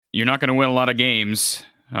you're not going to win a lot of games,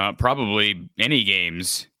 probably any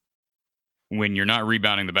games, when you're not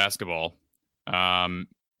rebounding the basketball.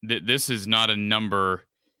 This is not a number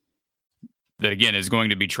that, again, is going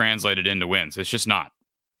to be translated into wins. It's just not.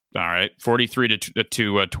 All right, 43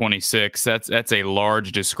 to 26. That's a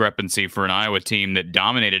large discrepancy for an Iowa team that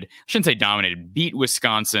dominated. I shouldn't say dominated. Beat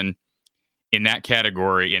Wisconsin in that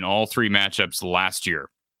category in all three matchups last year.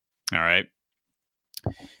 All right,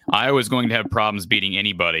 Iowa is going to have problems beating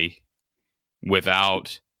anybody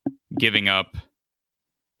without giving up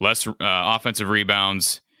less offensive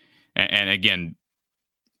rebounds, and again,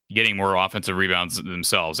 getting more offensive rebounds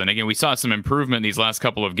themselves. And again, we saw some improvement in these last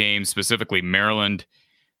couple of games, specifically Maryland.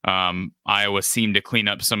 Iowa seemed to clean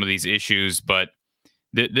up some of these issues, but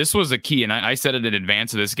this was a key. And I said it in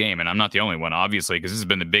advance of this game, and I'm not the only one, obviously, because this has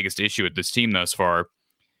been the biggest issue with this team thus far.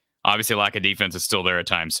 Obviously, lack of defense is still there at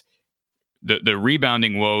times. The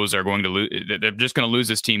rebounding woes are going to lose. They're just going to lose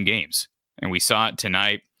this team games. And we saw it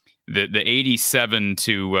tonight. The 87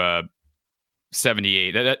 to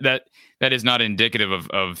 78, that is not indicative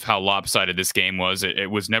of how lopsided this game was. It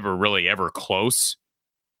was never really ever close.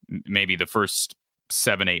 Maybe the first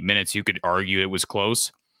 7-8 minutes, you could argue it was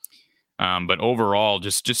close. But overall,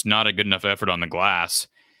 just not a good enough effort on the glass.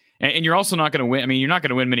 And you're also not going to win. I mean, you're not going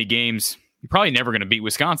to win many games. You're probably never going to beat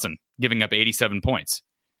Wisconsin, giving up 87 points.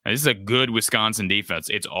 Now, this is a good Wisconsin defense.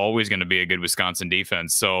 It's always going to be a good Wisconsin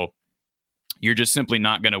defense. So you're just simply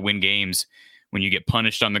not going to win games when you get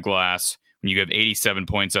punished on the glass, when you give 87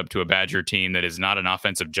 points up to a Badger team that is not an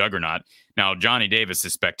offensive juggernaut. Now, Johnny Davis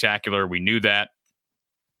is spectacular. We knew that,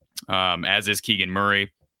 as is Keegan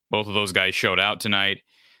Murray. Both of those guys showed out tonight,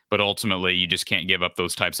 but ultimately you just can't give up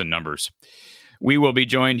those types of numbers. We will be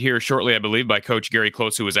joined here shortly, I believe, by Coach Gary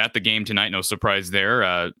Close, who was at the game tonight. No surprise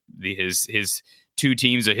there. His two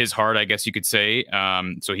teams at his heart, I guess you could say.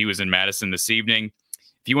 So he was in Madison this evening.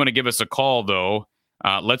 If you want to give us a call, though,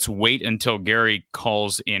 let's wait until Gary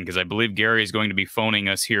calls in, because I believe Gary is going to be phoning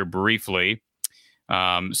us here briefly.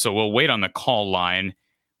 So we'll wait on the call line,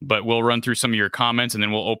 but we'll run through some of your comments, and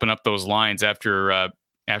then we'll open up those lines after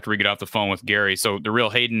we get off the phone with Gary. So the real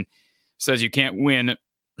Hayden says you can't win.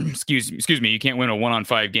 Excuse me. You can't win a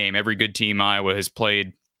 1-on-5 game. Every good team Iowa has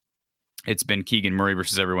played, it's been Keegan Murray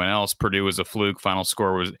versus everyone else. Purdue was a fluke. Final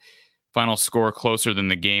score closer than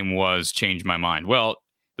the game was. Changed my mind. Well,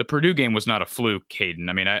 the Purdue game was not a fluke, Hayden.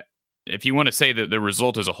 I mean, if you want to say that the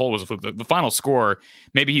result as a whole was a fluke, the final score,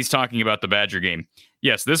 maybe he's talking about the Badger game.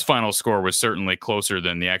 Yes, this final score was certainly closer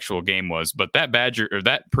than the actual game was, but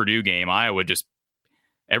that Purdue game, Iowa just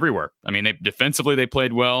everywhere. I mean, defensively they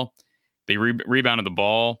played well. They rebounded the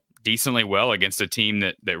ball decently well against a team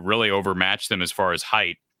that really overmatched them as far as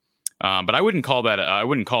height. But I wouldn't call it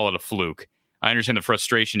a fluke. I understand the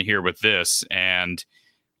frustration here with this. And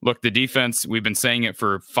look, the defense, we've been saying it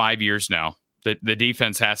for 5 years now. The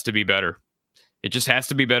defense has to be better. It just has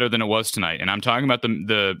to be better than it was tonight. And I'm talking about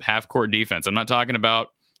the half-court defense. I'm not talking about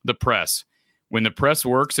the press. When the press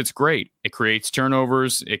works, it's great. It creates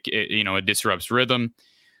turnovers. It disrupts rhythm.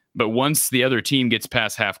 But once the other team gets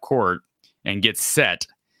past half court and gets set,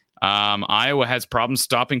 Iowa has problems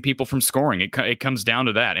stopping people from scoring. It comes down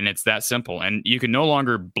to that, and it's that simple. And you can no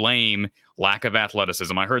longer blame lack of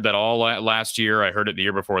athleticism. I heard that all last year. I heard it the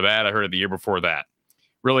year before that. I heard it the year before that.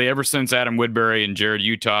 Really, ever since Adam Woodbury and Jared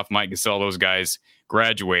Utoff, Mike Gasell, those guys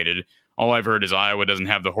graduated, all I've heard is Iowa doesn't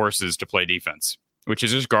have the horses to play defense, which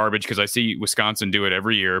is just garbage, because I see Wisconsin do it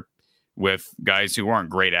every year with guys who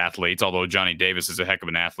aren't great athletes, although Johnny Davis is a heck of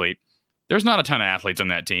an athlete. There's not a ton of athletes on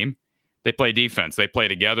that team. They play defense. They play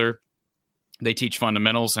together. They teach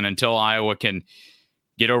fundamentals. And until Iowa can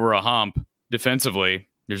get over a hump defensively,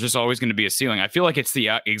 there's just always going to be a ceiling. I feel like it's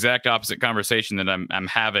the exact opposite conversation that I'm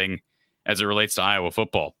having as it relates to Iowa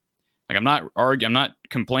football. Like, I'm not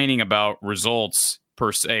complaining about results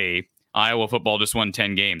per se. Iowa football just won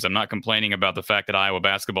 10 games. I'm not complaining about the fact that Iowa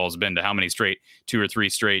basketball has been to how many straight, 2 or 3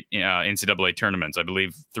 straight NCAA tournaments. I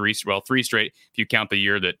believe 3 straight. If you count the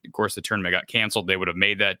year that, of course, the tournament got canceled, they would have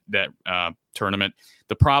made that tournament.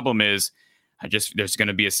 The problem is, there's going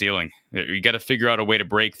to be a ceiling. You got to figure out a way to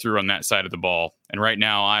break through on that side of the ball. And right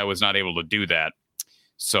now, Iowa's not able to do that.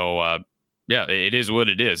 So, it is what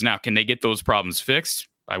it is. Now, can they get those problems fixed?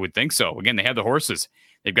 I would think so. Again, they have the horses.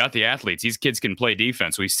 They've got the athletes. These kids can play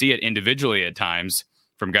defense. We see it individually at times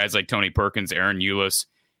from guys like Tony Perkins, Aaron Eulis,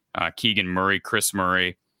 Keegan Murray, Chris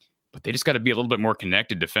Murray. But they just got to be a little bit more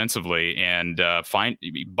connected defensively and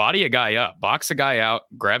body a guy up, box a guy out,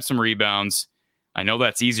 grab some rebounds. I know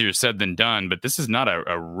that's easier said than done, but this is not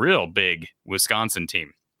a real big Wisconsin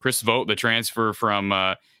team. Chris Vogt, the transfer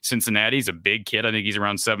from Cincinnati, is a big kid. I think he's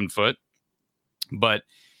around 7 foot. But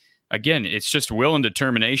again, it's just will and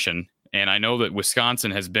determination. And I know that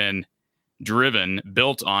Wisconsin has been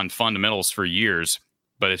built on fundamentals for years,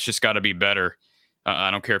 but it's just got to be better.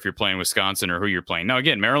 I don't care if you're playing Wisconsin or who you're playing. Now,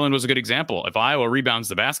 again, Maryland was a good example. If Iowa rebounds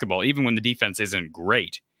the basketball, even when the defense isn't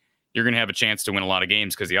great, you're going to have a chance to win a lot of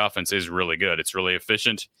games because the offense is really good. It's really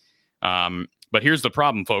efficient. But here's the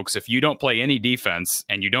problem, folks. If you don't play any defense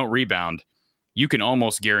and you don't rebound, you can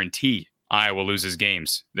almost guarantee Iowa loses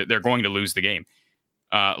games. That they're going to lose the game.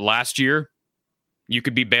 Last year, you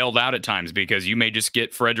could be bailed out at times because you may just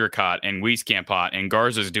get Frederick hot and Wieskamp hot and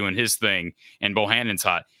Garza's doing his thing and Bohannon's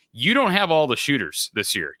hot. You don't have all the shooters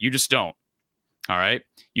this year. You just don't. All right.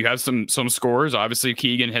 You have some scorers. Obviously,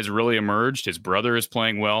 Keegan has really emerged. His brother is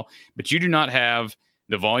playing well, but you do not have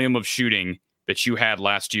the volume of shooting that you had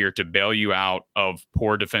last year to bail you out of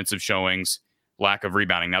poor defensive showings, lack of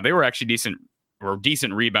rebounding. Now, they were actually decent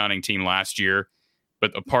rebounding team last year,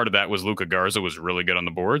 but a part of that was Luka Garza was really good on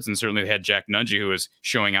the boards, and certainly they had Jack Nungy, who is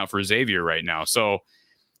showing out for Xavier right now. So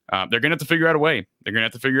they're going to have to figure out a way. They're going to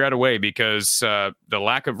have to figure out a way because the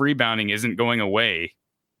lack of rebounding isn't going away.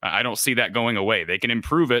 I don't see that going away. They can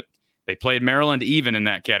improve it. They played Maryland even in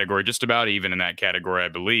that category, just about even in that category, I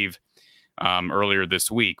believe, earlier this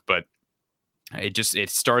week. But it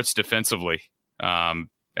starts defensively.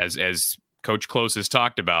 As Coach Close has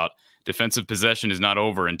talked about, defensive possession is not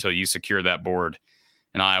over until you secure that board.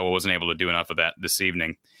 And Iowa wasn't able to do enough of that this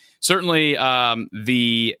evening. Certainly,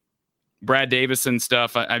 the Brad Davison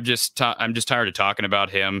stuff. I'm just tired of talking about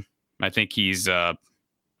him. I think he's a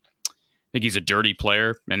dirty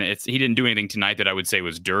player, and he didn't do anything tonight that I would say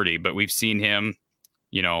was dirty. But we've seen him,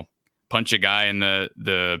 punch a guy in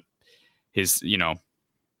his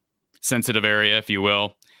sensitive area, if you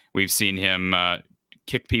will. We've seen him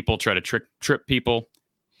kick people, try to trip people.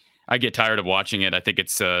 I get tired of watching it. I think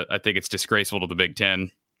it's disgraceful to the Big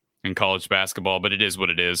Ten in college basketball, but it is what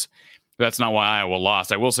it is. That's not why Iowa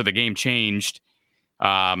lost. I will say the game changed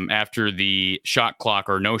after the shot clock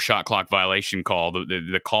or no shot clock violation call.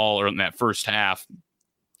 The call in that first half,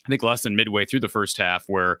 I think less than midway through the first half,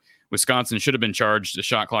 where Wisconsin should have been charged a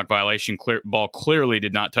shot clock violation. Ball clearly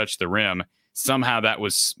did not touch the rim. Somehow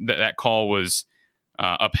that call was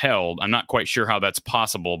upheld. I'm not quite sure how that's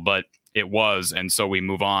possible, but it was, and so we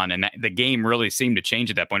move on. And the game really seemed to change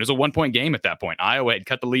at that point. It was a 1-point game at that point. Iowa had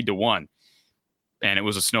cut the lead to 1, and it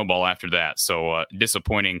was a snowball after that. So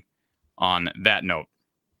disappointing on that note.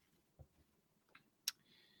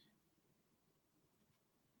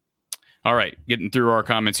 All right, getting through our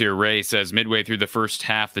comments here. Ray says, midway through the first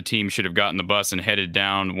half, the team should have gotten the bus and headed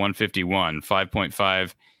down 151.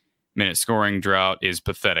 5.5-minute scoring drought is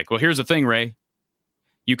pathetic. Well, here's the thing, Ray.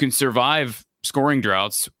 You can survive scoring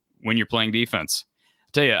droughts when you're playing defense.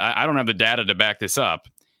 I'll tell you, I don't have the data to back this up,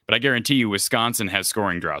 but I guarantee you Wisconsin has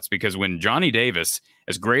scoring droughts because when Johnny Davis,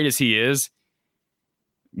 as great as he is,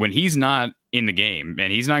 when he's not in the game,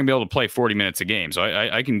 and he's not going to be able to play 40 minutes a game. So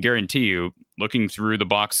I can guarantee you, looking through the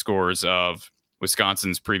box scores of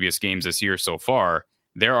Wisconsin's previous games this year so far,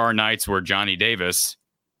 there are nights where Johnny Davis,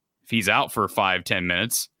 if he's out for 5-10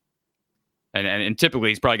 minutes, and typically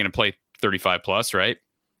he's probably going to play 35 plus, right?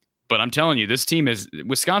 But I'm telling you,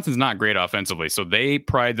 Wisconsin's not great offensively, so they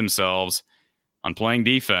pride themselves on playing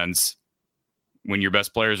defense when your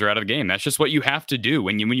best players are out of the game. That's just what you have to do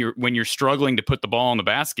when you're struggling to put the ball in the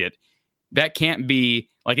basket. That can't be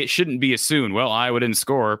like, it shouldn't be as soon. Well, Iowa didn't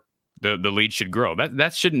score. The lead should grow.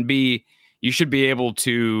 That shouldn't be. You should be able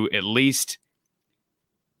to at least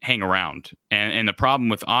hang around. And the problem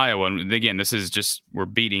with Iowa, and again, this is just, we're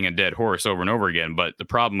beating a dead horse over and over again, but the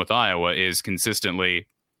problem with Iowa is consistently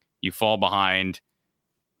you fall behind,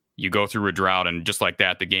 you go through a drought, and just like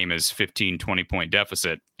that, the game is 15, 20-point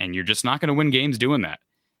deficit, and you're just not going to win games doing that.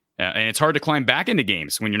 And it's hard to climb back into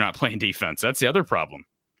games when you're not playing defense. That's the other problem.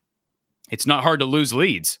 It's not hard to lose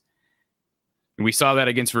leads. We saw that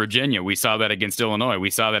against Virginia. We saw that against Illinois.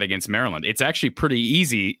 We saw that against Maryland. It's actually pretty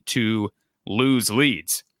easy to lose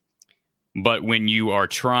leads. But when you are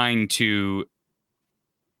trying to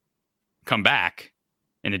come back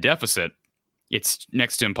in a deficit, it's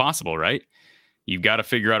next to impossible, right? You've got to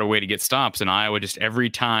figure out a way to get stops. And Iowa, just every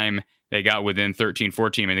time they got within 13,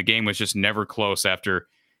 14, and the game was just never close after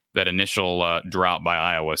that initial drought by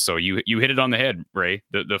Iowa. So you hit it on the head, Ray.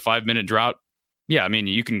 The 5-minute drought, yeah, I mean,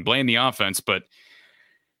 you can blame the offense, but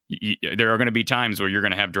there are going to be times where you're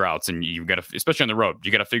going to have droughts, and you've got to, especially on the road,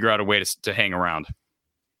 you got to figure out a way to hang around.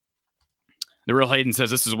 The Real Hayden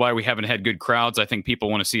says, this is why we haven't had good crowds. I think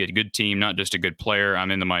people want to see a good team, not just a good player.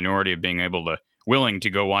 I'm in the minority of being willing to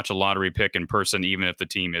go watch a lottery pick in person, even if the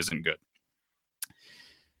team isn't good.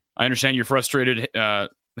 I understand you're frustrated,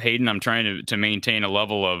 Hayden. I'm trying to maintain a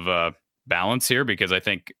level of balance here because I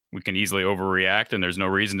think We can easily overreact, and there's no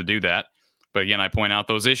reason to do that. But again, I point out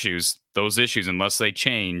those issues, unless they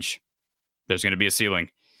change, there's going to be a ceiling.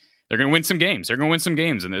 They're going to win some games. And they're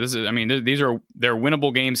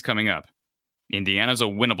winnable games coming up. Indiana's a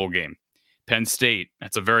winnable game. Penn State,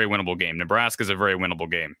 that's a very winnable game. Nebraska's a very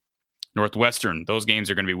winnable game. Northwestern, those games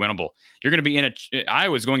are going to be winnable.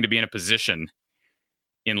 Iowa's going to be in a position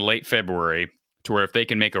in late February to where if they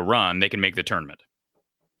can make a run, they can make the tournament.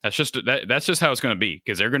 That's just how it's going to be,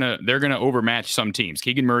 because they're going to overmatch some teams.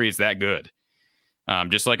 Keegan Murray is that good.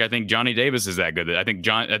 Just like I think Johnny Davis is that good. I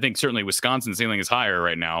think certainly Wisconsin's ceiling is higher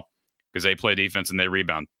right now because they play defense and they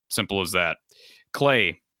rebound. Simple as that.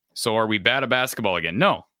 Clay, so are we bad at basketball again?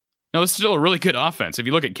 No, it's still a really good offense. If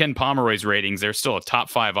you look at Ken Pomeroy's ratings, they're still a top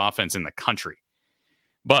 5 offense in the country.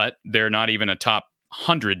 But they're not even a top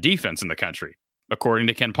 100 defense in the country, according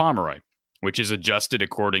to Ken Pomeroy, which is adjusted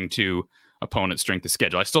according to opponent strength of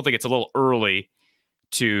schedule. I still think it's a little early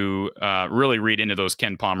to really read into those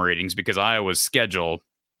Ken Palmer ratings, because Iowa's schedule,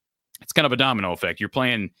 it's kind of a domino effect. You're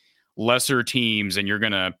playing lesser teams and you're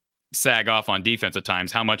going to sag off on defense at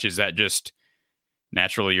times. How much is that just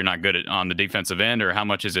naturally you're not good on the defensive end, or how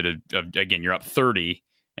much is it, again, you're up 30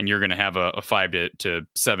 and you're going to have a 5 to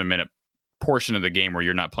 7 minute portion of the game where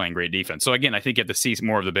you're not playing great defense. So again, I think you have to see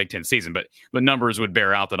more of the Big Ten season, but the numbers would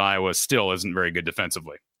bear out that Iowa still isn't very good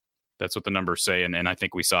defensively. That's what the numbers say, and I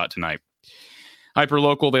think we saw it tonight.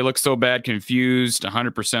 Hyperlocal, they look so bad, confused,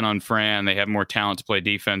 100% on Fran. They have more talent to play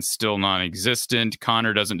defense, still non-existent.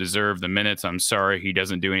 Connor doesn't deserve the minutes. I'm sorry, he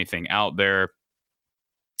doesn't do anything out there.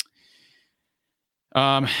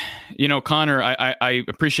 Connor, I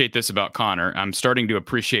appreciate this about Connor. I'm starting to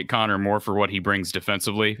appreciate Connor more for what he brings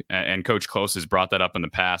defensively, and Coach Close has brought that up in the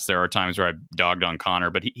past. There are times where I've dogged on Connor,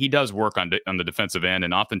 but he does work on the defensive end,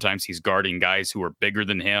 and oftentimes he's guarding guys who are bigger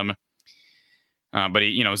than him. But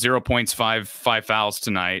he, 0 points, five fouls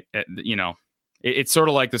tonight. It's sort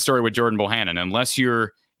of like the story with Jordan Bohannon. Unless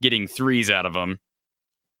you're getting threes out of him,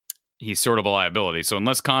 he's sort of a liability. So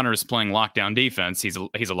unless Connor is playing lockdown defense, he's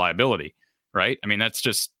a liability, right? I mean, that's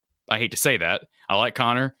just, I hate to say that. I like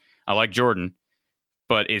Connor, I like Jordan,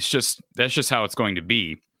 but that's just how it's going to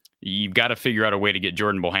be. You've got to figure out a way to get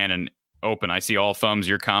Jordan Bohannon open. I see all thumbs.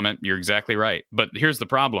 Your comment, you're exactly right. But here's the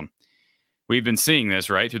problem. We've been seeing this,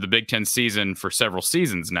 right, through the Big Ten season for several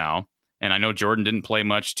seasons now. And I know Jordan didn't play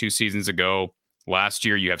much 2 seasons ago. Last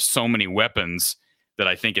year, you have so many weapons that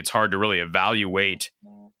I think it's hard to really evaluate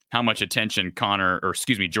how much attention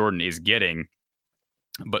Jordan is getting.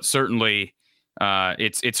 But certainly,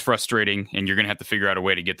 it's frustrating, and you're going to have to figure out a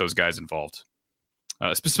way to get those guys involved.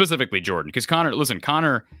 Specifically Jordan, because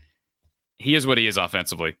Connor, he is what he is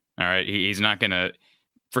offensively. All right, he's not going to,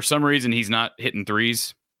 for some reason, he's not hitting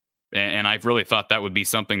threes. And I've really thought that would be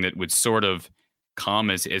something that would sort of come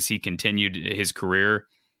as he continued his career.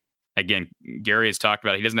 Again, Gary has talked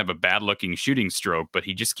about he doesn't have a bad-looking shooting stroke, but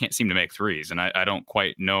he just can't seem to make threes. And I don't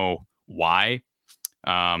quite know why,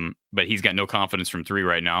 but he's got no confidence from 3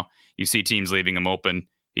 right now. You see teams leaving him open.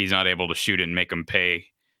 He's not able to shoot it and make them pay.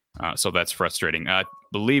 So that's frustrating. I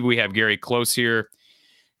believe we have Gary close here.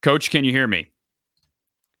 Coach, can you hear me?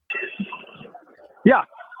 Yeah.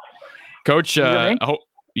 Coach,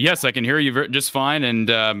 yes, I can hear you just fine, and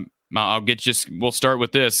we'll start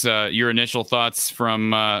with this. Your initial thoughts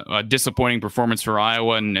from a disappointing performance for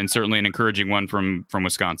Iowa, and certainly an encouraging one from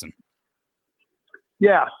Wisconsin.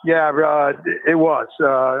 Yeah, it was.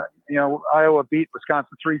 Iowa beat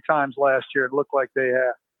Wisconsin 3 times last year. It looked like they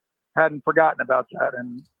hadn't forgotten about that,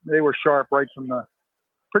 and they were sharp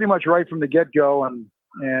pretty much right from the get-go,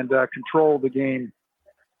 and controlled the game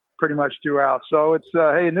pretty much throughout. So it's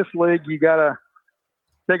hey, in this league, you gotta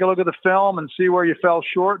take a look at the film and see where you fell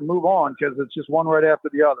short and move on, because it's just one right after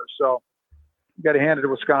the other. So you got to hand it to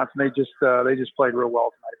Wisconsin. They just played real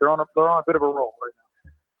well tonight. They're on a bit of a roll right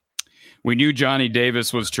now. We knew Johnny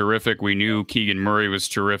Davis was terrific. We knew Keegan Murray was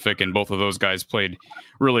terrific, and both of those guys played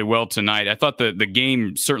really well tonight. I thought the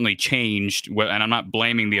game certainly changed, and I'm not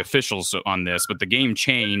blaming the officials on this, but the game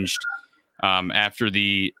changed after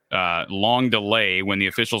the long delay when the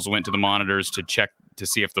officials went to the monitors to check to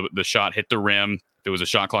see if the shot hit the rim. There was a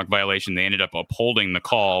shot clock violation. They ended up upholding the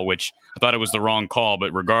call, which I thought it was the wrong call,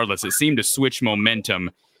 but regardless, it seemed to switch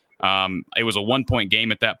momentum. It was a 1-point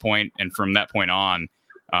game at that point, and from that point on,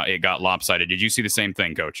 it got lopsided. Did you see the same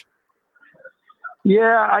thing, Coach?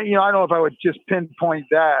 Yeah, I don't know if I would just pinpoint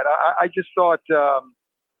that. I just thought,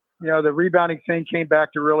 the rebounding thing came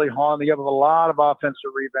back to really haunt. They have a lot of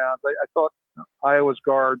offensive rebounds. I thought Iowa's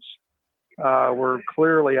guards were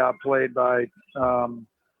clearly outplayed by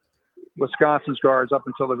Wisconsin's guards up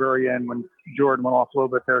until the very end when Jordan went off a little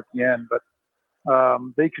bit there at the end. But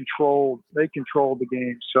They controlled the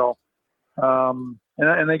game. So,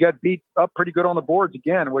 and they got beat up pretty good on the boards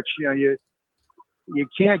again, which, you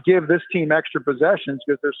can't give this team extra possessions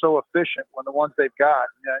because they're so efficient when the ones they've got.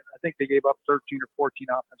 I think they gave up 13 or 14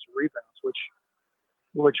 offensive rebounds,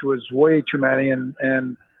 which was way too many, and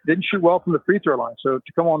didn't shoot well from the free throw line. So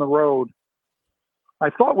to come on the road,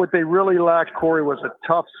 I thought what they really lacked, Corey, was a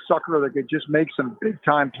tough sucker that could just make some big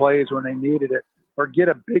time plays when they needed it, or get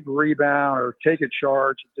a big rebound or take a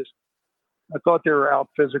charge. I thought they were out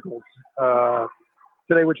physical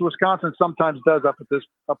today, which Wisconsin sometimes does up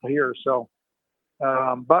here. So.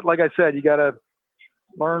 But like I said, you got to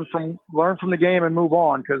learn from the game and move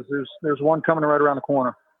on, because there's one coming right around the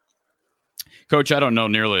corner. Coach, I don't know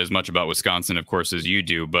nearly as much about Wisconsin, of course, as you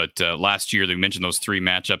do, but last year they mentioned those 3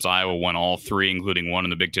 matchups. Iowa won all 3, including one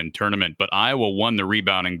in the Big Ten tournament. But Iowa won the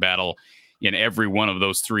rebounding battle in every one of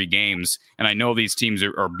those 3 games. And I know these teams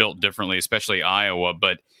are built differently, especially Iowa,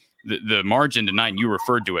 but the margin tonight, you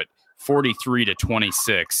referred to it,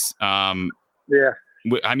 43-26. Yeah.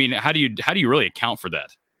 I mean, how do you really account for that?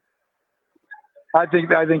 I think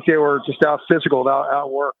they were just out physical,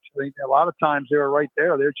 outworked. I think a lot of times they were right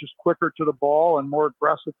there. They're just quicker to the ball and more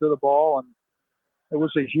aggressive to the ball, and it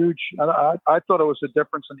was a huge. I thought it was a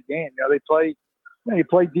difference in the game. You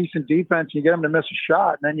play decent defense, you get them to miss a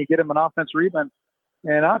shot, and then you get them an offensive rebound.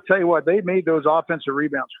 And I'll tell you what, they made those offensive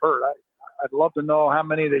rebounds hurt. I'd love to know how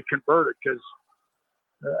many they converted, because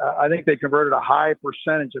I think they converted a high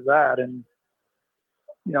percentage of that. And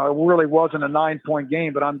it really wasn't a 9-point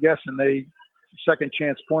game, but I'm guessing second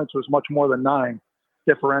chance points was much more than 9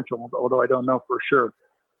 differential, although I don't know for sure.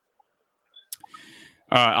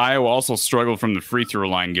 Iowa also struggled from the free throw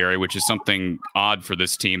line, Gary, which is something odd for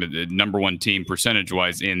this team, the number 1 team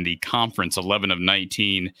percentage-wise in the conference, 11 of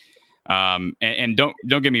 19. And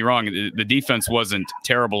don't get me wrong, the defense wasn't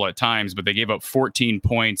terrible at times, but they gave up 14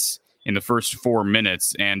 points in the first 4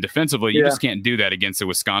 minutes. And defensively, you just can't do that against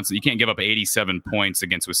Wisconsin. You can't give up 87 points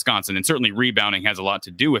against Wisconsin. And certainly rebounding has a lot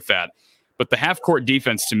to do with that. But the half-court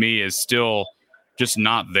defense, to me, is still just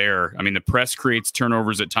not there. I mean, the press creates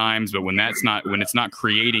turnovers at times, but when it's not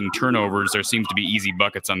creating turnovers, there seems to be easy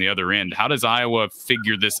buckets on the other end. How does Iowa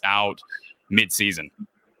figure this out mid-season?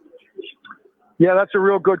 Yeah, that's a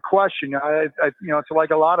real good question. It's like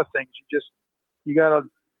a lot of things. You got to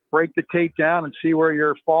break the tape down and see where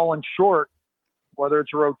you're falling short, whether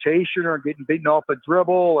it's a rotation or getting beaten off a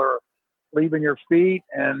dribble or leaving your feet,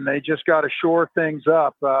 and they just got to shore things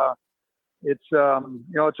up. It's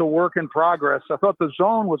a work in progress. I thought the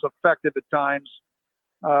zone was effective at times,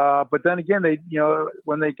 but then again,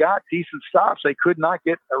 when they got decent stops, they could not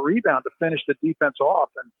get a rebound to finish the defense off,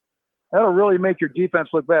 and that'll really make your defense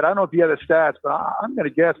look bad. I don't know if you have the stats, but I'm going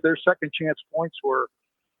to guess their second chance points were,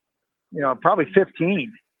 probably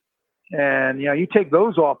 15. And, you take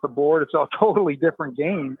those off the board, it's a totally different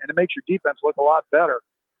game, and it makes your defense look a lot better.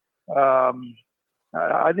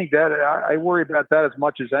 I think that I worry about that as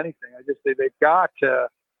much as anything. They've got to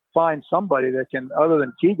find somebody that can, other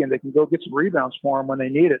than Keegan, they can go get some rebounds for them when they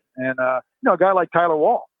need it. And, a guy like Tyler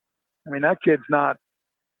Wall, I mean, that kid's not,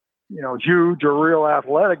 huge or real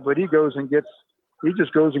athletic, but he goes and gets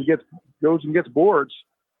boards.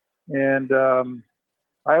 And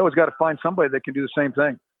I always got to find somebody that can do the same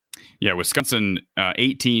thing. Yeah, Wisconsin,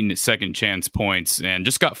 18 second chance points and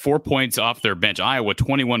just got 4 points off their bench. Iowa,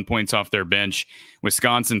 21 points off their bench.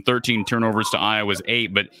 Wisconsin, 13 turnovers to Iowa's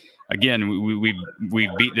 8. But again, we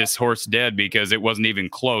beat this horse dead because it wasn't even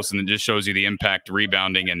close, and it just shows you the impact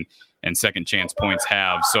rebounding and second chance points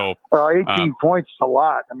have. So 18 points is a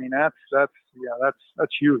lot. I mean, that's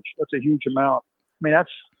huge. That's a huge amount. I mean,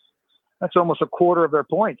 that's almost a quarter of their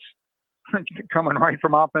points coming right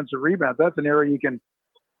from offensive rebounds. That's an area you can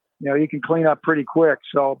clean up pretty quick.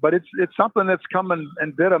 So, but it's something that's come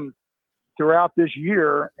and bit them throughout this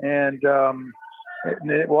year. And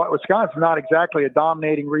Wisconsin's not exactly a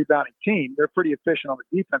dominating rebounding team. They're pretty efficient on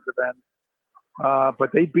the defensive end,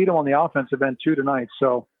 but they beat them on the offensive end too tonight.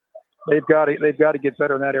 So they've got to get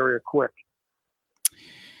better in that area quick.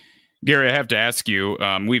 Gary, I have to ask you.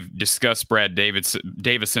 We've discussed Brad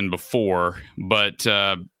Davison before, but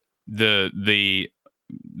the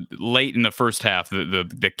late in the first half,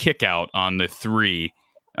 the kick out on the 3.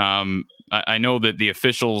 I know that the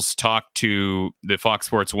officials talked to the Fox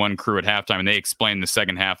Sports 1 crew at halftime, and they explained the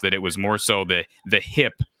second half that it was more so the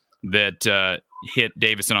hip that hit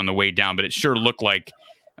Davison on the way down, but it sure looked like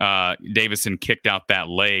Davison kicked out that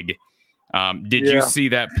leg. Did you see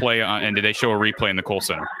that play, and did they show a replay in the Kohl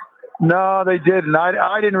Center? No, they didn't.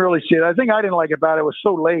 I didn't really see it. I think I didn't like about it. It was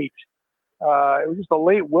so late. It was just a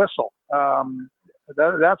late whistle.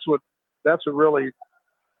 That's what really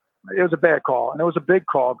it was a bad call, and it was a big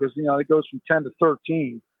call because it goes from 10 to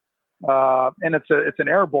 13, and it's an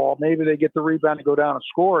air ball. Maybe they get the rebound and go down and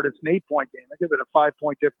score it. It's an 8-point game. They give it a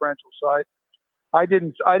 5-point differential. So I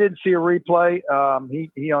didn't see a replay.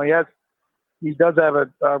 He does have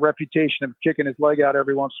a reputation of kicking his leg out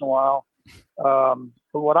every once in a while.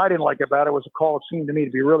 But what I didn't like about it was a call that seemed to me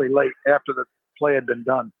to be really late after the play had been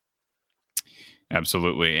done.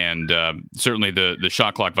 Absolutely. And certainly the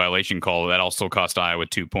shot clock violation call, that also cost Iowa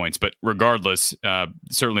 2 points. But regardless,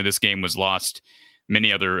 certainly this game was lost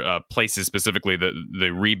many other places, specifically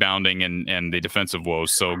the rebounding and the defensive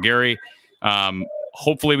woes. So, Gary,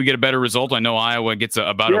 hopefully we get a better result. I know Iowa gets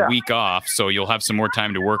about a week off, so you'll have some more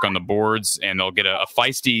time to work on the boards, and they'll get a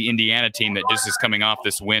feisty Indiana team that just is coming off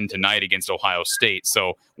this win tonight against Ohio State.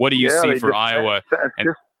 So what do you see for Iowa?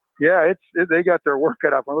 They got their work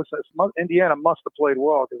cut up. Indiana must have played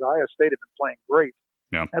well because Ohio State had been playing great.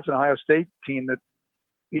 Yeah. That's an Ohio State team that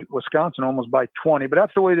beat Wisconsin almost by 20. But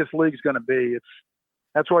that's the way this league's going to be.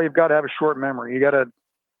 That's why you've got to have a short memory. You got to,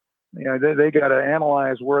 they got to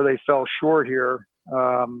analyze where they fell short here.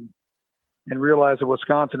 And realize that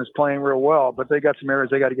Wisconsin is playing real well, but they got some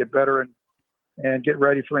areas they got to get better and get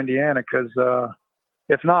ready for Indiana. Because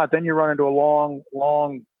if not, then you run into a long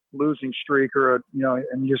losing streak, and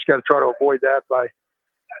you just got to try to avoid that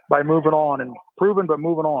by moving on and proving, but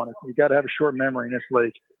moving on. You got to have a short memory in this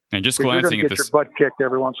league. And just glancing at your butt kicked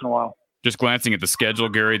every once in a while. Just glancing at the schedule,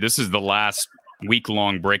 Gary, this is the last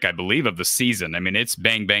week-long break, I believe, of the season. I mean, it's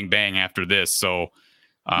bang, bang, bang after this. So.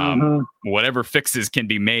 Whatever fixes can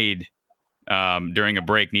be made during a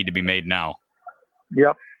break need to be made now.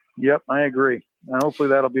 Yep, I agree. And hopefully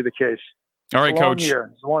that'll be the case. All right, Coach.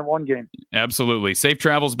 It's one game. Absolutely. Safe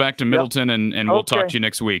travels back to Middleton, and we'll talk to you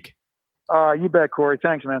next week. You bet, Corey.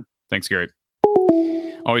 Thanks, man. Thanks, Gary.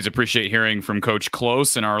 Always appreciate hearing from Coach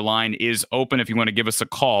Close, and our line is open if you want to give us a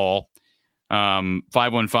call.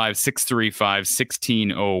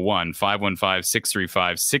 515-635-1601,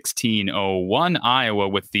 515-635-1601. Iowa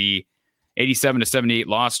with the 87-78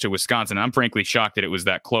 loss to Wisconsin. I'm frankly shocked that it was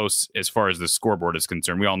that close as far as the scoreboard is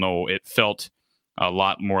concerned. We all know it felt a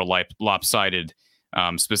lot more lopsided,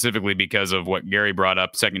 specifically because of what Gary brought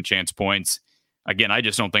up, second chance points. Again, I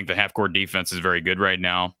just don't think the half-court defense is very good right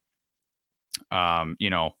now. I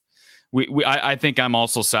think I'm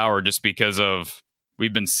also sour just because of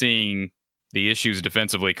we've been seeing the issues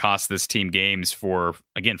defensively cost this team games for,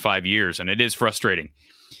 again, 5 years. And it is frustrating.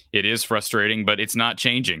 It is frustrating, but it's not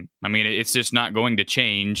changing. I mean, it's just not going to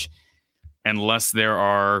change unless there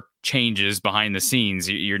are changes behind the scenes.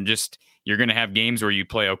 You're going to have games where you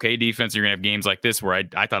play okay defense. You're going to have games like this where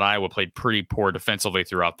I thought Iowa played pretty poor defensively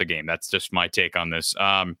throughout the game. That's just my take on this.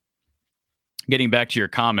 Getting back to your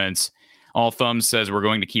comments, All Thumbs says we're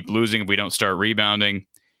going to keep losing if we don't start rebounding.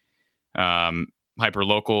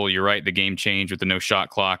 Hyperlocal, you're right. The game changed with the no shot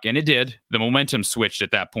clock, and it did. The momentum switched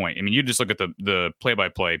at that point. I mean, you just look at the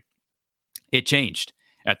play-by-play. It changed.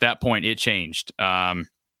 At that point, it changed.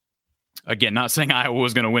 Again, not saying Iowa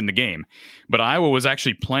was going to win the game, but Iowa was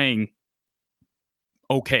actually playing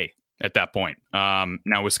okay at that point.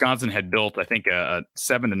 Now, Wisconsin had built, I think, a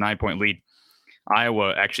 7 to 9 point lead.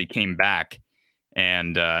 Iowa actually came back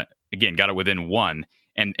and, again, got it within 1,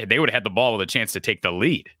 and they would have had the ball with a chance to take the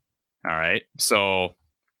lead. All right. So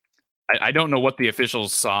I don't know what the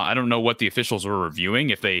officials saw. I don't know what the officials were reviewing.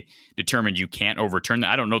 If they determined you can't overturn that,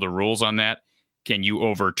 I don't know the rules on that. Can you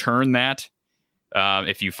overturn that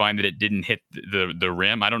if you find that it didn't hit the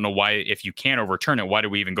rim? I don't know why. If you can't overturn it, why do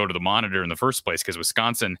we even go to the monitor in the first place? Because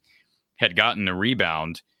Wisconsin had gotten the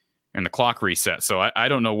rebound and the clock reset. So I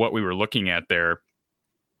don't know what we were looking at there.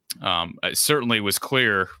 It certainly was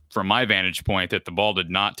clear from my vantage point that the ball did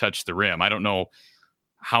not touch the rim. I don't know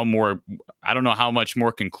how much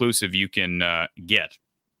more conclusive you can get.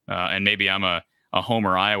 And maybe I'm a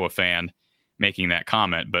Homer Iowa fan making that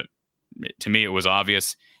comment, but to me, it was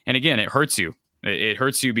obvious. And again, it hurts you. It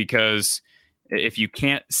hurts you because if you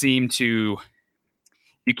can't seem to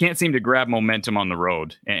grab momentum on the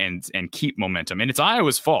road and keep momentum, and it's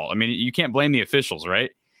Iowa's fault. I mean, you can't blame the officials,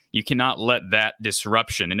 right? You cannot let that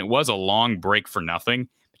disruption, and it was a long break for nothing,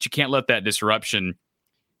 but you can't let that disruption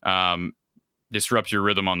disrupt your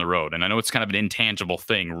rhythm on the road. And I know it's kind of an intangible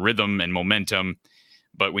thing, rhythm and momentum,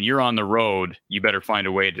 but when you're on the road, you better find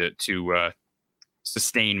a way to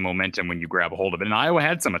sustain momentum when you grab a hold of it. And Iowa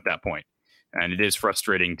had some at that point, and it is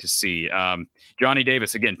frustrating to see. Johnny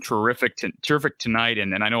Davis, again, terrific tonight.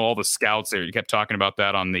 And I know all the scouts there, you kept talking about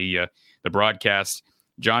that on the broadcast.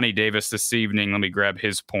 Johnny Davis this evening, let me grab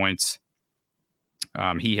his points.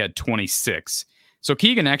 He had 26. So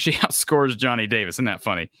Keegan actually outscores Johnny Davis. Isn't that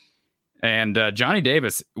funny? And Johnny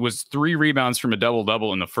Davis was 3 rebounds from a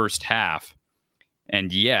double-double in the first half,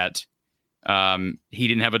 and yet he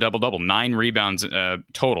didn't have a double-double. 9 rebounds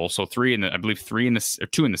total, so 2 in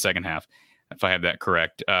the second half, if I have that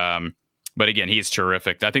correct. But again, he's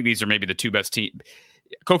terrific. I think these are maybe the 2 best teams.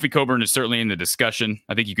 Kofi Cockburn is certainly in the discussion.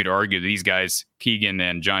 I think you could argue these guys, Keegan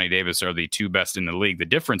and Johnny Davis, are the 2 best in the league. The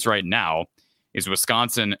difference right now is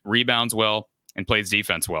Wisconsin rebounds well and plays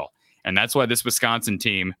defense well. And that's why this Wisconsin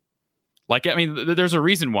team, there's a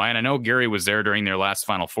reason why, and I know Gary was there during their last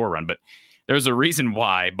Final Four run, but there's a reason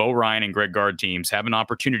why Bo Ryan and Greg Gard teams have an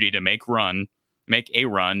opportunity to make a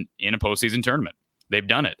run in a postseason tournament. They've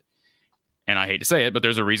done it. And I hate to say it, but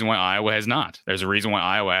there's a reason why Iowa has not. There's a reason why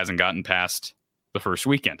Iowa hasn't gotten past the first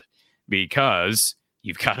weekend, because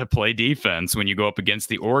you've got to play defense when you go up against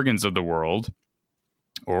the Oregons of the world,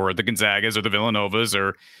 or the Gonzagas, or the Villanovas,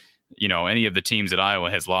 or any of the teams that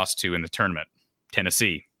Iowa has lost to in the tournament.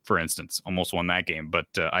 Tennessee, for instance, almost won that game, but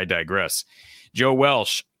I digress. Joe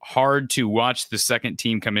Welsh, hard to watch the second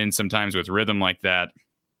team come in sometimes with rhythm like that.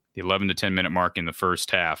 The 11 to 10 minute mark in the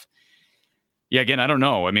first half. Yeah, again, I don't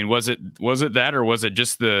know. I mean, was it that, or was it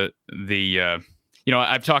just the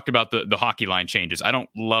I've talked about the hockey line changes. I don't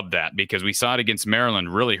love that, because we saw it against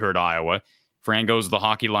Maryland really hurt Iowa. Fran goes to the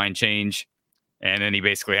hockey line change, and then he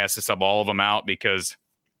basically has to sub all of them out because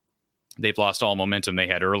they've lost all momentum they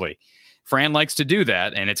had early. Fran likes to do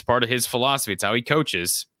that, and it's part of his philosophy. It's how he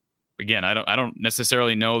coaches. Again, I don't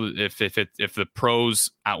necessarily know if the pros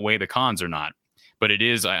outweigh the cons or not, but it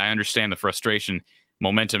is. I understand the frustration,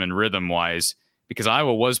 momentum and rhythm wise, because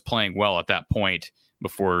Iowa was playing well at that point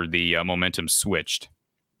before the momentum swithed.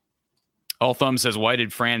 All Thumb says, why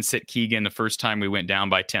did Fran sit Keegan the first time we went down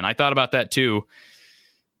by 10? I thought about that too,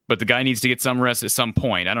 but the guy needs to get some rest at some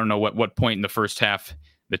point. I don't know what point in the first half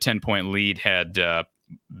the 10-point lead had.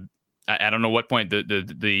 I don't know what point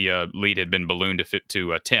the lead had been ballooned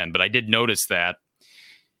to 10, but I did notice that.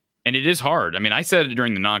 And it is hard. I mean, I said it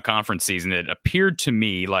during the non-conference season. It appeared to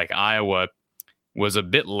me like Iowa was a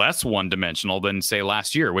bit less one-dimensional than, say,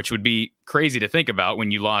 last year, which would be crazy to think about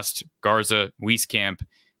when you lost Garza, Wieskamp,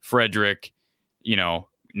 Frederick,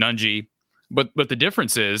 Nunge. But the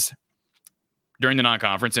difference is, during the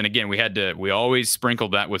non-conference, and again, we always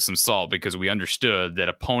sprinkled that with some salt, because we understood that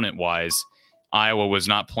opponent-wise, Iowa was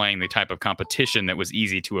not playing the type of competition that was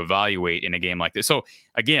easy to evaluate in a game like this. So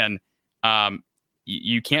again,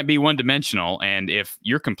 you can't be one-dimensional, and if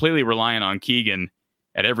you're completely reliant on Keegan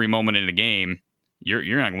at every moment in the game, you're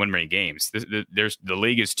not going to win many games. The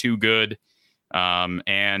league is too good,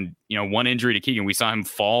 and one injury to Keegan, we saw him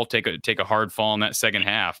fall, take a hard fall in that second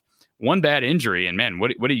half. One bad injury, and man,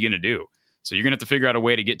 what are you going to do? So you're going to have to figure out a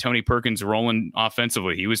way to get Tony Perkins rolling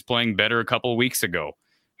offensively. He was playing better a couple of weeks ago.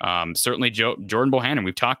 Certainly Jordan Bohannon,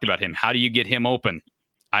 we've talked about him. How do you get him open?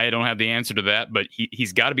 I don't have the answer to that, but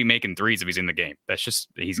he's got to be making threes if he's in the game.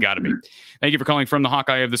 He's got to be. Thank you for calling from the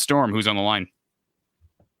Hawkeye of the Storm. Who's on the line?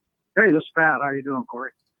 Hey, this is Pat. How you doing,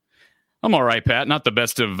 Corey? I'm all right, Pat. Not the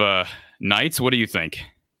best of nights. What do you think?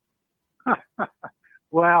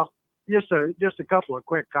 Well, just a couple of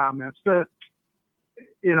quick comments. The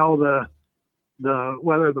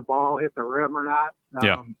whether the ball hit the rim or not.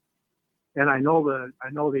 Yeah. And I know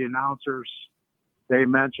the announcers, they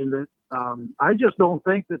mentioned it. I just don't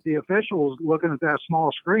think that the officials looking at that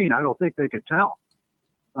small screen, I don't think they could tell.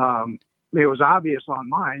 It was obvious on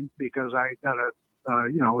mine because I got a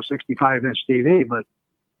 65-inch TV, but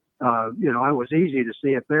it was easy to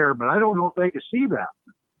see it there. But I don't know if they could see that.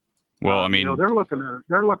 Well, I mean, they're looking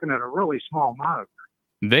at a really small monitor.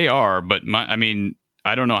 They are, but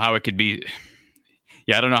I don't know how it could be.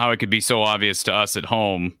 Yeah, I don't know how it could be so obvious to us at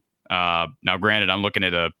home. Now, granted, I'm looking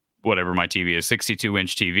at whatever my TV is,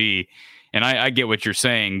 62-inch TV, and I get what you're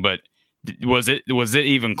saying, but was it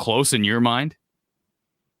even close in your mind?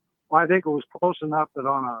 Well, I think it was close enough that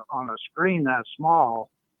on a screen that small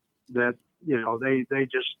that they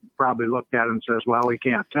just probably looked at it and says, well, we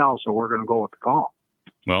can't tell, so we're going to go with the call.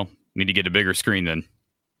 Well, need to get a bigger screen then.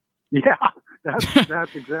 Yeah,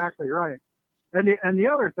 that's exactly right. And the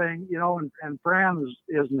other thing, and Fran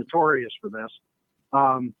is notorious for this.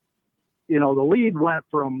 The lead went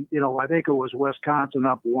from, I think it was Wisconsin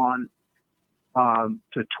up 1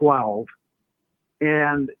 to 12.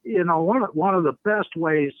 And, one of the best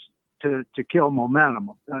ways to kill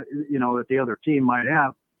momentum, that the other team might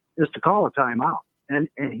have is to call a timeout. And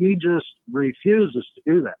he just refuses to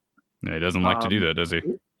do that. Yeah, he doesn't like to do that, does he?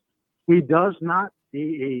 He does not.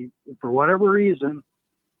 He for whatever reason,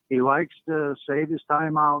 he likes to save his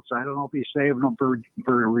timeouts. I don't know if he's saving them for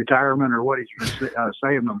retirement or what he's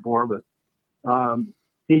saving them for, but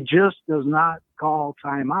he just does not call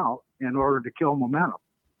timeout in order to kill momentum.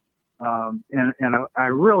 And I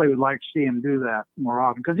really would like to see him do that more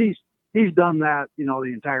often, because he's done that, you know,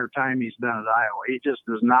 the entire time he's been at Iowa. He just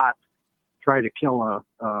does not try to kill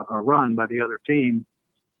a run by the other team,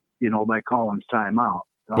 you know, by calling timeout.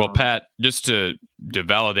 Well, Pat, just to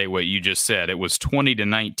validate what you just said, it was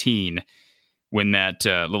 20-19 when that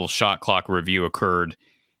little shot clock review occurred,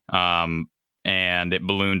 and it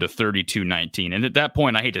ballooned to 32-19. And at that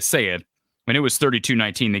point, I hate to say it, when it was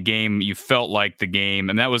 32-19, the game, you felt like the game,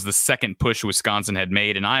 and that was the second push Wisconsin had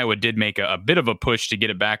made, and Iowa did make a bit of a push to get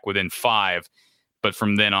it back within 5, but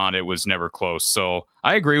from then on, it was never close. So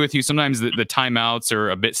I agree with you. Sometimes the timeouts are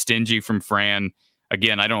a bit stingy from Fran.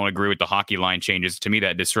 Again, I don't agree with the hockey line changes. To me,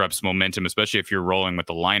 that disrupts momentum, especially if you're rolling with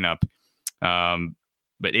the lineup.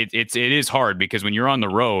 But it is hard, because when you're on the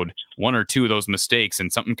road, one or two of those mistakes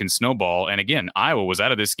and something can snowball. And again, Iowa was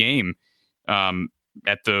out of this game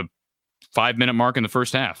at the 5-minute mark in the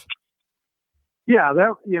first half. Yeah,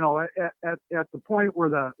 that, you know, at the point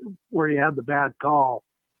where you had the bad call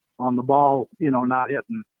on the ball, you know, not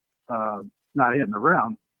hitting the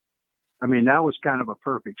rim. I mean, that was kind of a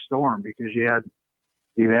perfect storm, because you had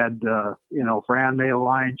you know, Fran made a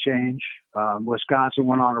line change. Wisconsin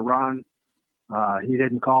went on a run. He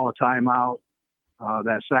didn't call a timeout.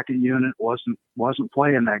 That second unit wasn't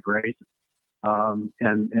playing that great.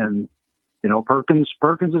 And you know, Perkins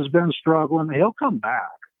has been struggling. He'll come back.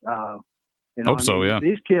 You know, hope so. Yeah.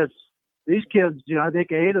 These kids, you know, I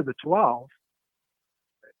think 8 of the 12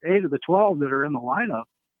 that are in the lineup,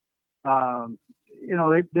 you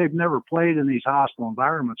know, they've never played in these hostile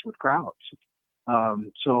environments with crowds.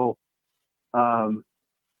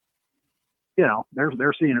 You know,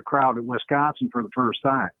 they're seeing a crowd at Wisconsin for the first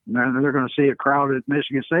time. They're going to see a crowd at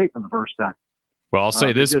Michigan State for the first time. Well, I'll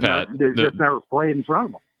say this, Pat. They just never played in front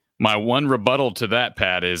of them. My one rebuttal to that,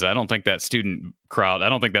 Pat, is I don't think that student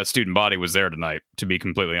body was there tonight, to be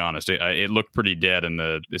completely honest. It looked pretty dead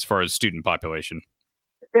as far as student population.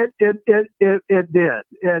 It did.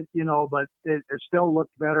 You know, but it still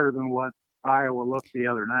looked better than what Iowa looked the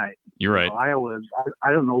other night. You're right. You know, Iowa,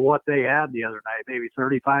 I don't know what they had the other night, maybe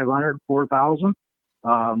 3,500, 4,000,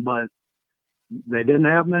 but they didn't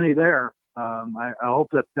have many there. I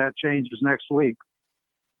hope that changes next week.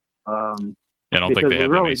 I don't think they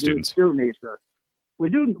have that many students. We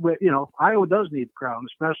do, you know, Iowa does need the crowd,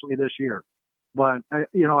 especially this year. But,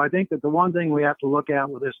 you know, I think that the one thing we have to look at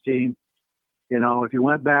with this team, you know, if you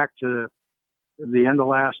went back to the end of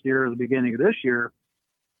last year or the beginning of this year,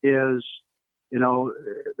 is, you know,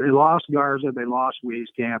 they lost Garza, they lost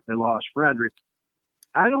Wieskamp, they lost Frederick.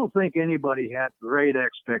 I don't think anybody had great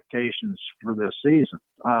expectations for this season.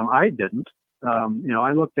 I didn't. You know,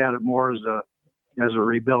 I looked at it more as a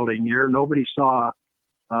rebuilding year. Nobody saw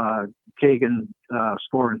Kagan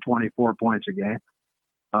scoring 24 points a game.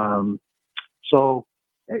 So,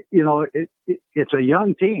 you know, it's a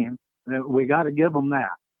young team. We got to give them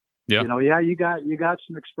that. Yeah. You know, yeah, you got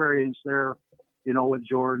some experience there, you know, with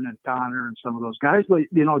Jordan and Connor and some of those guys. But,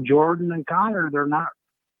 you know, Jordan and Connor, they're not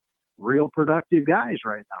real productive guys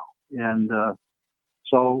right now. And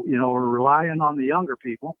so, you know, we're relying on the younger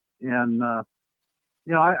people. And,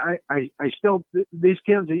 you know, I still, these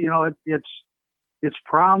kids, you know, it's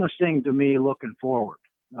promising to me looking forward,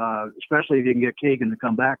 especially if you can get Kagan to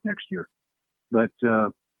come back next year. But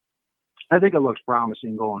I think it looks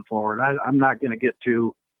promising going forward. I'm not going to get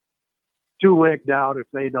too wigged out if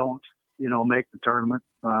they don't, you know, make the tournament.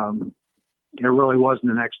 There really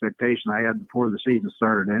wasn't an expectation I had before the season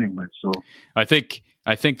started anyway. So I think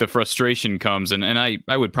the frustration comes, and I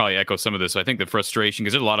would probably echo some of this. I think the frustration,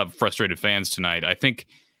 because there's a lot of frustrated fans tonight. I think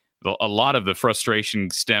a lot of the frustration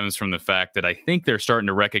stems from the fact that I think they're starting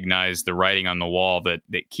to recognize the writing on the wall that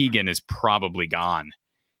Keegan is probably gone.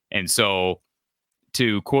 And so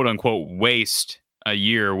to quote unquote waste a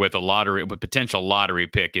year with a potential lottery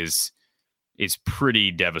pick is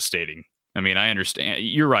pretty devastating. I mean, I understand.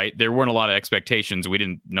 You're right. There weren't a lot of expectations. We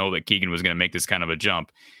didn't know that Keegan was going to make this kind of a jump.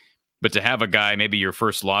 But to have a guy, maybe your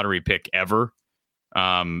first lottery pick ever,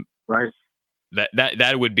 right?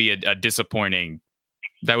 That would be a disappointing.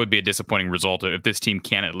 That would be a disappointing result if this team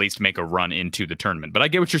can't at least make a run into the tournament. But I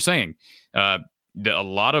get what you're saying. A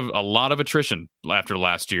lot of attrition after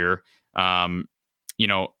last year. You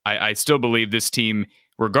know, I still believe this team,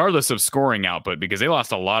 regardless of scoring output, because they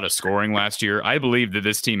lost a lot of scoring last year, I believe that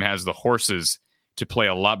this team has the horses to play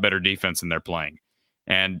a lot better defense than they're playing.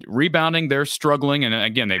 And rebounding, they're struggling. And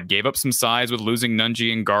again, they gave up some size with losing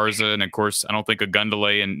Nunji and Garza. And of course, I don't think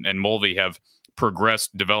Ogundele and Mulvey have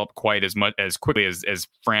developed quite as quickly as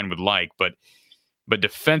Fran would like. But But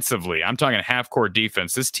defensively, I'm talking half-court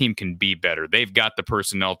defense. This team can be better. They've got the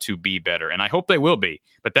personnel to be better, and I hope they will be.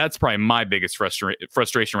 But that's probably my biggest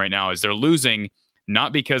frustration right now is they're losing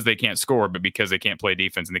not because they can't score, but because they can't play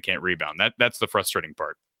defense and they can't rebound. That's the frustrating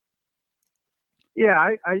part.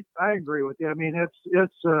 Yeah, I agree with you. I mean, it's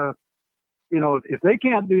if they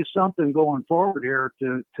can't do something going forward here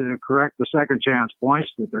to correct the second chance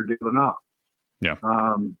points that they're giving up, yeah,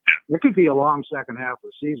 it could be a long second half of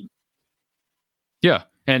the season. Yeah,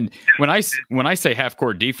 and when I say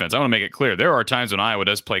half-court defense, I want to make it clear there are times when Iowa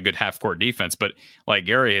does play good half-court defense, but like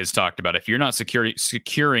Gary has talked about, if you're not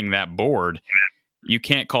securing that board, you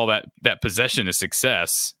can't call that possession a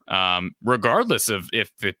success, regardless of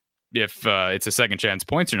if it's a second chance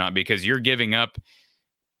points or not, because you're giving up,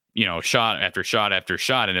 shot after shot after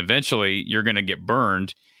shot, and eventually you're going to get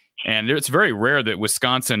burned. And it's very rare that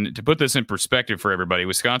Wisconsin, to put this in perspective for everybody,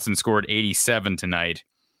 Wisconsin scored 87 tonight.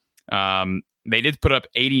 They did put up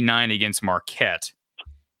 89 against Marquette,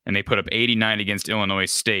 and they put up 89 against Illinois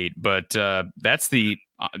State. But that's the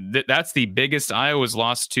biggest Iowa's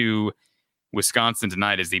loss to Wisconsin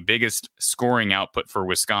tonight is the biggest scoring output for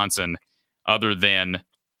Wisconsin, other than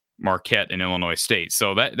Marquette and Illinois State.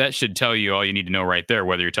 So that should tell you all you need to know right there,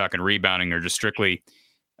 whether you're talking rebounding or just strictly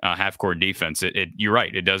half-court defense. You're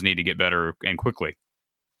right. It does need to get better and quickly.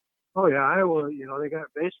 Oh yeah, Iowa. They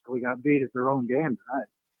basically got beat at their own game tonight.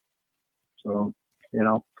 So,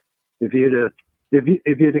 if you'd have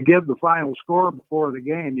give the final score before the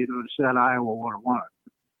game, you'd have said Iowa would have won.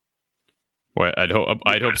 Well, I'd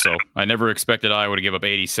hope so. I never expected Iowa to give up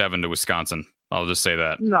 87 to Wisconsin. I'll just say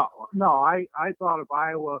that. No. I thought if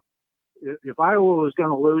Iowa was going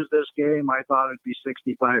to lose this game, I thought it'd be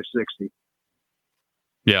 65-60.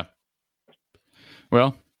 Yeah.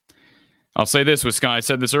 Well, I'll say this, Wisconsin. I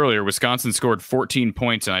said this earlier. Wisconsin scored 14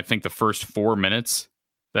 points in I think the first 4 minutes.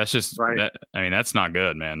 That's just right. That's not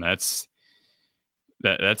good, man. That's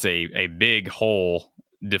a big hole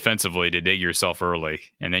defensively to dig yourself early,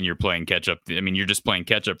 and then you're playing catch up. You're just playing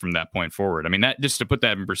catch up from that point forward. That, just to put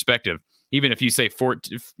that in perspective, even if you say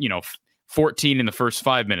 14 in the first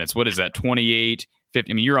 5 minutes, what is that? 28,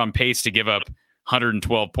 50. You're on pace to give up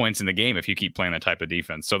 112 points in the game if you keep playing that type of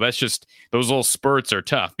defense. So that's just, those little spurts are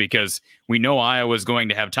tough because we know Iowa's going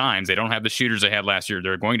to have times. They don't have the shooters they had last year.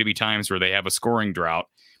 There are going to be times where they have a scoring drought.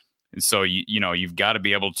 And so, you've got to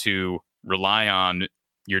be able to rely on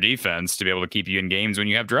your defense to be able to keep you in games when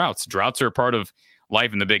you have droughts. Droughts are a part of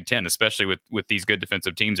life in the Big Ten, especially with these good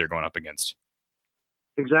defensive teams they're going up against.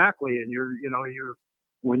 Exactly. And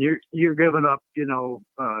when you're giving up,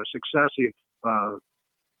 successive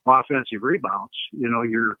offensive rebounds,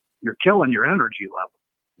 you're killing your energy level.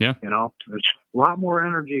 Yeah. There's a lot more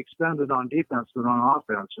energy expended on defense than on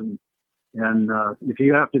offense. And if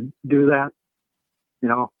you have to do that,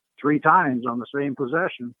 3 times on the same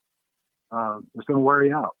possession, it's going to wear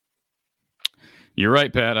you out. You're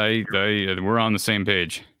right, Pat. We're on the same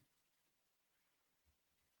page.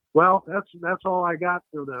 Well, that's all I got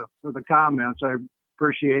for the comments. I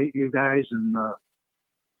appreciate you guys and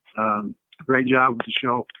great job with the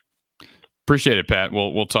show. Appreciate it, Pat.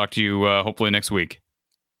 We'll talk to you hopefully next week.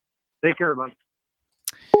 Take care, bud.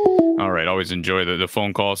 All right. Always enjoy the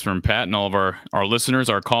phone calls from Pat and all of our listeners,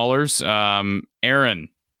 our callers. Aaron,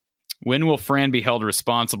 when will Fran be held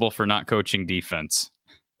responsible for not coaching defense?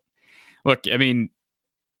 Look,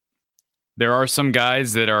 there are some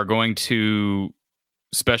guys that are going to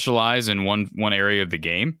specialize in one area of the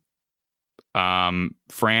game.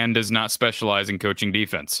 Fran does not specialize in coaching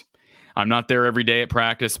defense. I'm not there every day at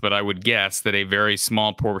practice, but I would guess that a very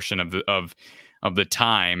small portion of the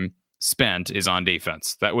time spent is on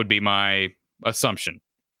defense. That would be my assumption.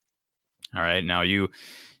 All right. Now you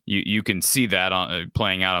can see that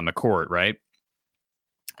playing out on the court, right?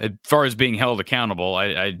 As far as being held accountable,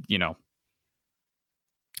 if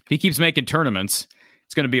he keeps making tournaments,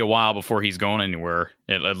 it's going to be a while before he's going anywhere,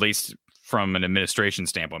 at least from an administration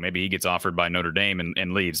standpoint. Maybe he gets offered by Notre Dame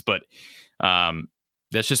and leaves, but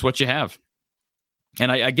that's just what you have.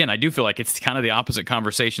 And I do feel like it's kind of the opposite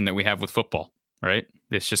conversation that we have with football, right?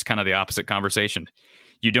 It's just kind of the opposite conversation.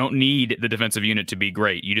 You don't need the defensive unit to be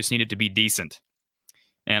great. You just need it to be decent.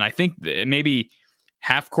 And I think maybe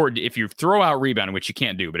half court, if you throw out rebounding, which you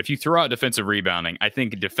can't do, but if you throw out defensive rebounding, I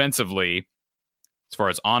think defensively, as far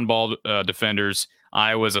as on-ball defenders,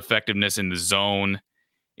 Iowa's effectiveness in the zone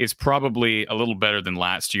is probably a little better than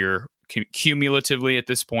last year cumulatively at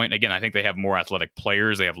this point. Again, I think they have more athletic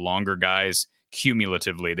players. They have longer guys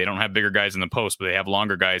cumulatively. They don't have bigger guys in the post, but they have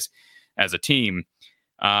longer guys as a team.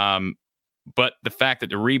 But the fact that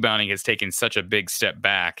the rebounding has taken such a big step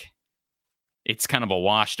back, it's kind of a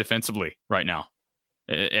wash defensively right now.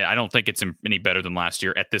 I don't think it's any better than last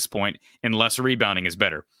year at this point, unless rebounding is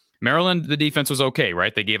better. Maryland, the defense was okay,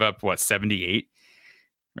 right? They gave up, 78?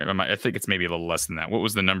 I think it's maybe a little less than that. What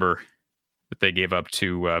was the number that they gave up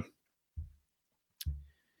to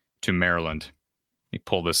Maryland? Let me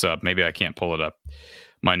pull this up. Maybe I can't pull it up.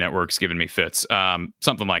 My network's giving me fits.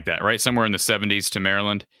 Something like that, right? Somewhere in the 70s to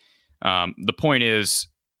Maryland. The point is,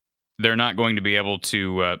 they're not going to be able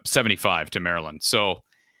to 75 to Maryland. So,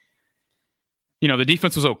 the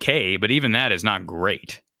defense was okay, but even that is not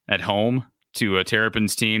great at home to a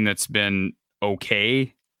Terrapins team that's been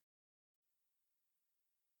okay.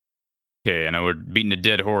 Okay, I know we're beating a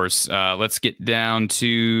dead horse. Let's get down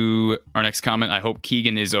to our next comment. I hope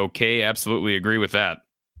Keegan is okay. Absolutely agree with that.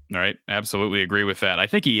 All right, absolutely agree with that. I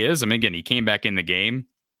think he is. I mean, again, he came back in the game.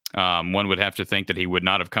 One would have to think that he would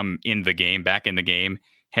not have come back in the game,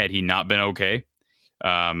 had he not been okay.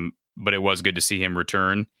 But it was good to see him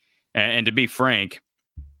return. And to be frank,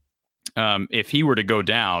 if he were to go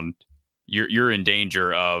down, you're in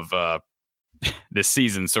danger of this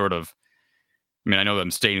season sort of. I mean, I know that I'm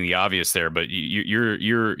stating the obvious there, but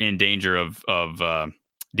you're in danger of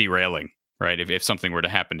derailing, right? If something were to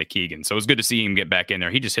happen to Keegan. So it was good to see him get back in there.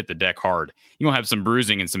 He just hit the deck hard. You're going to have some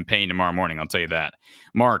bruising and some pain tomorrow morning, I'll tell you that.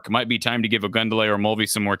 Mark, might be time to give Ogundele or Mulvey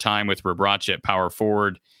some more time with Rebrache at power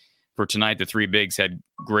forward. For tonight, the three bigs had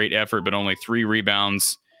great effort, but only 3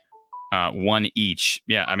 rebounds, 1 each.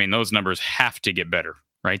 Yeah, I mean, those numbers have to get better,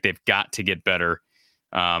 right? They've got to get better.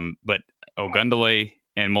 But Ogundele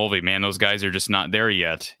and Mulvey, man, those guys are just not there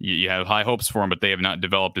yet. You have high hopes for them, but they have not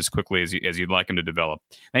developed as quickly as you'd like them to develop.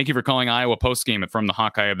 Thank you for calling Iowa Postgame from the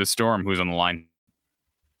Hawkeye of the Storm. Who's on the line?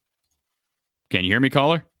 Can you hear me,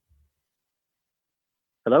 caller?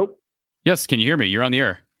 Hello? Yes, can you hear me? You're on the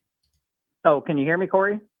air. Oh, can you hear me,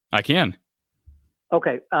 Corey? I can.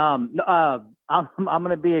 Okay. I'm going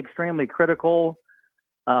to be extremely critical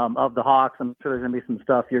of the Hawks. I'm sure there's going to be some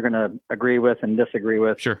stuff you're going to agree with and disagree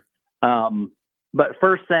with. Sure. But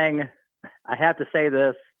first thing, I have to say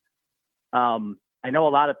this. I know a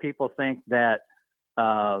lot of people think that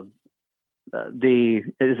is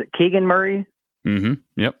it Keegan Murray? Mm-hmm.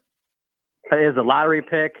 Yep. Is a lottery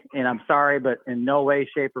pick, and I'm sorry, but in no way,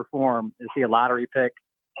 shape, or form is he a lottery pick.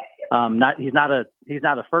 He's not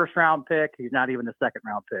a first round pick. He's not even a second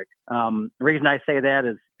round pick. The reason I say that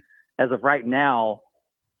is, as of right now,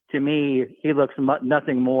 to me, he looks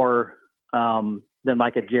nothing more than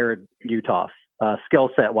like a Jared Utoff. Skill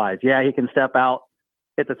set wise. Yeah, he can step out,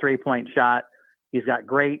 hit the 3-point shot. He's got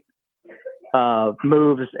great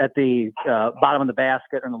moves at the bottom of the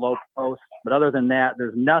basket and the low post. But other than that,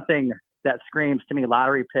 there's nothing that screams to me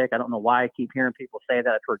lottery pick. I don't know why I keep hearing people say that.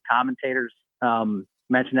 I've heard commentators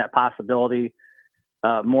mention that possibility.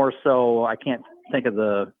 More so, I can't think of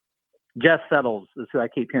Jeff Settles is who I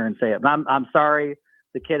keep hearing say it. But I'm sorry,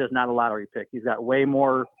 the kid is not a lottery pick. He's got way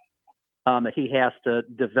more that he has to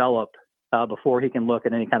develop before he can look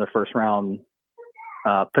at any kind of first round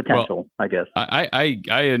potential, I guess. I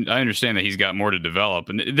understand that he's got more to develop.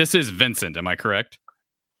 And this is Vincent, am I correct?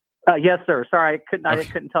 Yes, sir. Sorry, I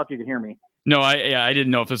couldn't tell if you could hear me. No, I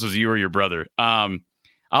didn't know if this was you or your brother.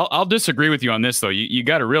 I'll disagree with you on this though. You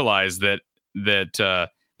got to realize that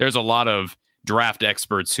there's a lot of draft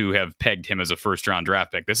experts who have pegged him as a first round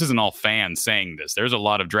draft pick. This isn't all fans saying this. There's a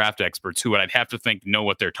lot of draft experts who I'd have to think know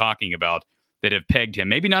what they're talking about that have pegged him,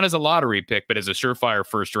 maybe not as a lottery pick, but as a surefire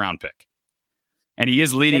first round pick. And he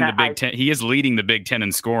is leading the Big Ten. He is leading the Big Ten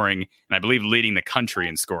in scoring, and I believe leading the country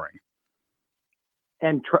in scoring.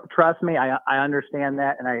 And trust me, I understand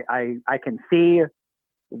that, and I can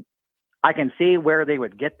see where they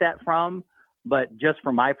would get that from. But just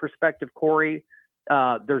from my perspective, Corey,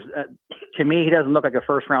 to me, he doesn't look like a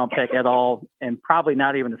first round pick at all, and probably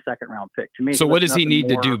not even a second round pick. To me, so what does he need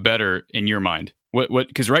to do better in your mind? What?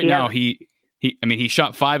 Because right now he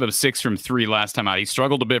shot 5 of 6 from 3 last time out. He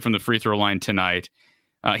struggled a bit from the free throw line tonight.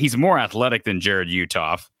 He's more athletic than Jared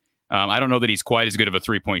Utoff. I don't know that he's quite as good of a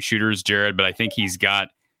 3-point shooter as Jared, but I think he's got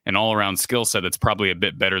an all-around skill set that's probably a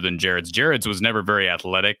bit better than Jared's. Jared's was never very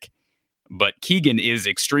athletic, but Keegan is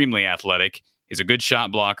extremely athletic. He's a good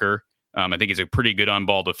shot blocker. I think he's a pretty good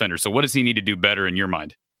on-ball defender. So what does he need to do better in your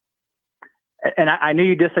mind? And I knew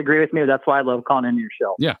you disagree with me. That's why I love calling into your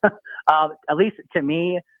show. Yeah. At least to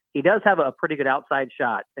me, he does have a pretty good outside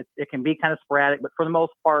shot. It can be kind of sporadic, but for the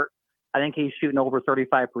most part, I think he's shooting over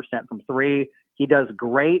 35% from 3. He does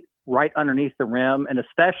great right underneath the rim, and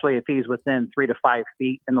especially if he's within 3 to 5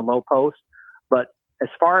 feet in the low post. But as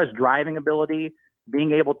far as driving ability,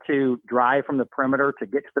 being able to drive from the perimeter to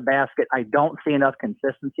get to the basket, I don't see enough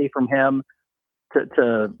consistency from him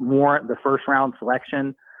to warrant the first round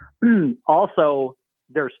selection. Also,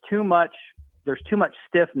 there's too much there's too much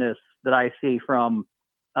stiffness that I see from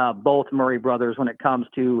both Murray brothers when it comes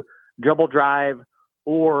to dribble drive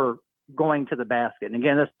or going to the basket. And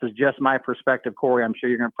again, this is just my perspective, Corey. I'm sure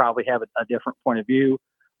you're going to probably have a different point of view,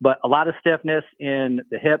 but a lot of stiffness in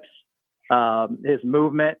the hips, his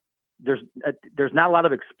movement. There's not a lot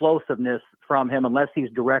of explosiveness from him unless he's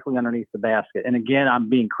directly underneath the basket. And again, I'm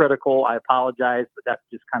being critical. I apologize, but that's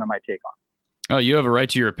just kind of my take on it. Oh, you have a right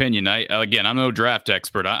to your opinion. I'm no draft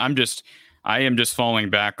expert. I am just falling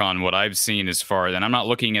back on what I've seen as far, and I'm not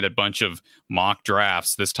looking at a bunch of mock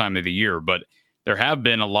drafts this time of the year, but there have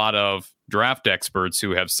been a lot of draft experts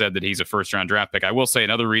who have said that he's a first-round draft pick. I will say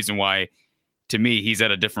another reason why, to me, he's at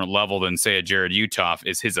a different level than, say, a Jared Uthoff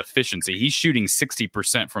is his efficiency. He's shooting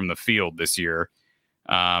 60% from the field this year.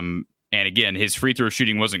 And again, his free throw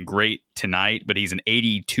shooting wasn't great tonight, but he's an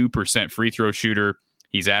 82% free throw shooter.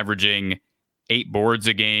 He's averaging 8 boards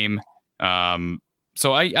a game.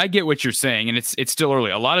 So I get what you're saying, and it's still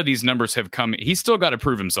early. A lot of these numbers have come. He's still got to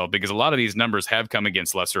prove himself because a lot of these numbers have come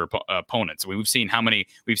against lesser opponents. We've seen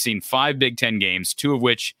 5 Big Ten games, 2 of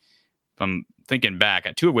which, if I'm thinking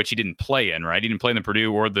back, 2 of which he didn't play in, right? He didn't play in the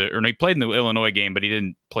Purdue or he played in the Illinois game, but he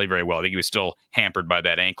didn't play very well. I think he was still hampered by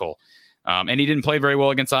that ankle. And he didn't play very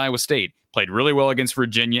well against Iowa State. Played really well against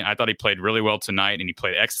Virginia. I thought he played really well tonight, and he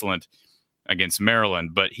played excellent against Maryland,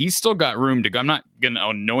 but he's still got room to go. I'm not going to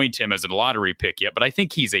anoint him as a lottery pick yet, but I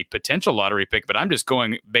think he's a potential lottery pick, but I'm just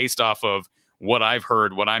going based off of what I've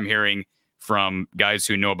heard, what I'm hearing from guys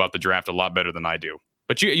who know about the draft a lot better than I do.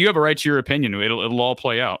 But you have a right to your opinion. It'll all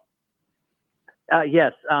play out.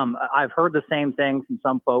 Yes. I've heard the same thing from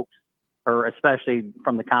some folks, or especially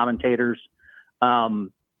from the commentators.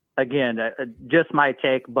 Again, just my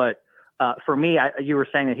take, but for me, you were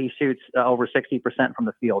saying that he shoots over 60% from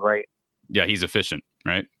the field, right? Yeah, he's efficient,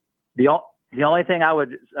 right? The only thing I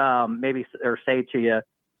would maybe say to you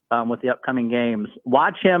with the upcoming games,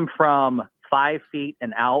 watch him from 5 feet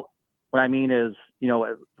and out. What I mean is,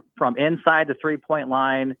 from inside the 3-point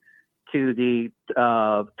line to to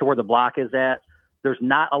where the block is at. There's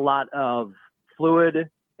not a lot of fluid,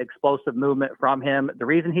 explosive movement from him. The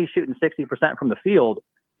reason he's shooting 60% from the field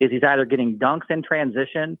is he's either getting dunks in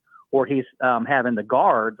transition or he's having the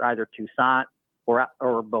guards, either Toussaint or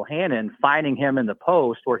Bohannon, finding him in the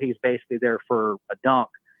post where he's basically there for a dunk,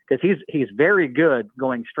 because he's very good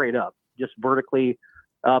going straight up, just vertically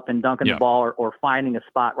up and dunking the ball or finding a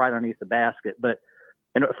spot right underneath the basket. But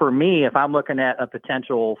for me, if I'm looking at a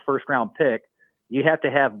potential first-round pick, you have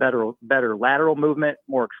to have better lateral movement,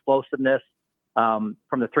 more explosiveness from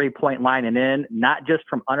the 3-point line and in, not just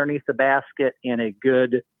from underneath the basket in a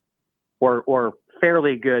good or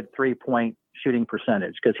fairly good 3-point shooting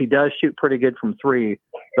percentage, because he does shoot pretty good from 3.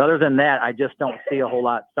 But other than that, I just don't see a whole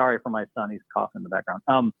lot. Sorry for my son. He's coughing in the background.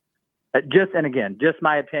 Just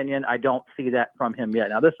my opinion, I don't see that from him yet.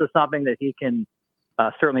 Now, this is something that he can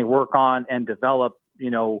certainly work on and develop,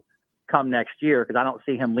 come next year, because I don't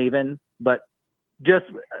see him leaving. But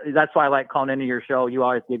that's why I like calling into your show. You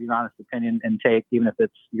always give your honest opinion and take, even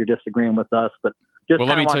if you're disagreeing with us. But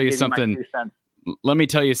let me tell you something. Let me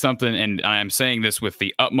tell you something, and I'm saying this with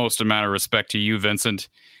the utmost amount of respect to you, Vincent.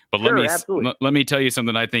 But let me tell you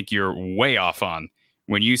something I think you're way off on.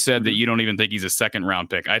 When you said that you don't even think he's a second-round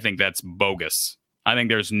pick, I think that's bogus. I think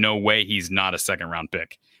there's no way he's not a second-round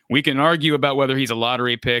pick. We can argue about whether he's a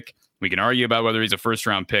lottery pick. We can argue about whether he's a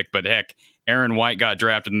first-round pick. But heck, Aaron White got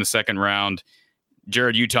drafted in the second round.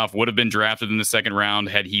 Jared Uthoff would have been drafted in the second round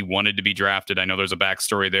had he wanted to be drafted. I know there's a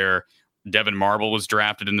backstory there. Devin Marble was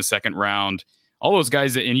drafted in the second round. All those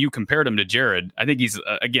guys, and you compared him to Jared. I think he's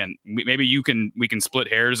again. Maybe we can split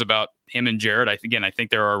hairs about him and Jared. I think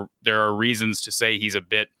there are reasons to say he's a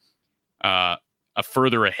bit a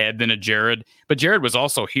further ahead than a Jared. But Jared was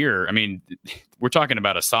also here. I mean, we're talking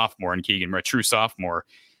about a sophomore in Keegan, a true sophomore.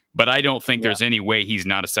 But I don't think there's any way he's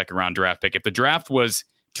not a second round draft pick. If the draft was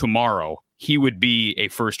tomorrow, he would be a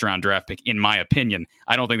first round draft pick, in my opinion.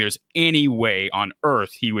 I don't think there's any way on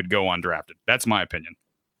earth he would go undrafted. That's my opinion.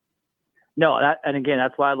 No, and again,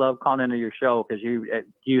 that's why I love calling into your show, because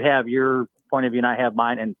you have your point of view and I have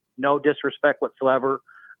mine, and no disrespect whatsoever.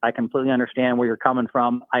 I completely understand where you're coming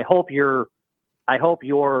from. I hope your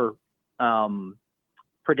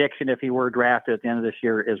prediction, if he were drafted at the end of this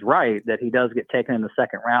year, is right, that he does get taken in the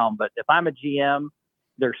second round. But if I'm a GM,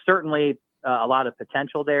 there's certainly a lot of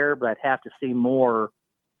potential there, but I'd have to see more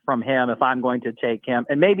from him if I'm going to take him.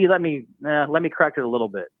 And maybe let me correct it a little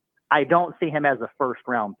bit. I don't see him as a first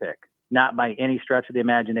round pick. Not by any stretch of the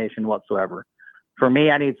imagination whatsoever. For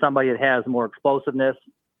me, I need somebody that has more explosiveness,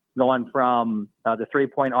 going from the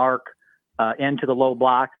 3-point arc into the low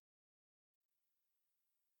block.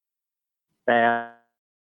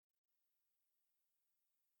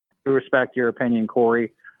 respect your opinion,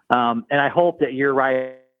 Corey. And I hope that you're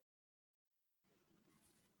right.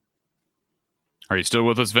 Are you still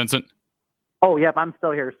with us, Vincent? Oh, yep, I'm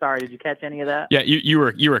still here. Sorry, did you catch any of that? Yeah, you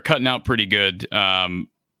were cutting out pretty good.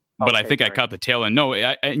 But I think sorry. I caught the tail end. No,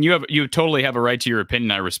 and you totally have a right to your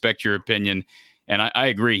opinion. I respect your opinion, and I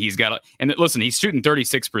agree. He's got and listen, he's shooting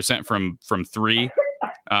 36% from three,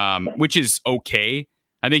 which is okay.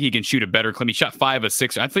 I think he can shoot a better clip. He shot 5 of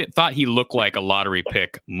 6. I thought he looked like a lottery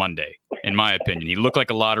pick Monday, in my opinion. He looked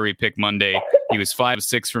like a lottery pick Monday. He was 5 of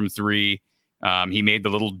 6 from three. He made the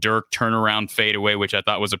little Dirk turnaround fadeaway, which I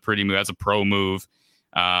thought was a pretty move. That's a pro move.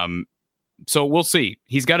 So we'll see.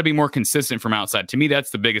 He's got to be more consistent from outside. To me, that's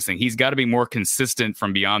the biggest thing. He's got to be more consistent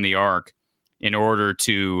from beyond the arc in order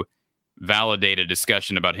to validate a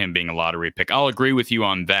discussion about him being a lottery pick. I'll agree with you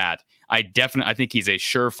on that. I think he's a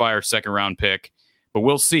surefire second-round pick, but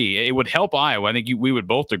we'll see. It would help Iowa. I think we would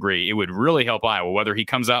both agree. It would really help Iowa, whether he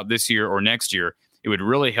comes out this year or next year. It would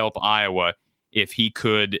really help Iowa if he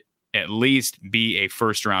could at least be a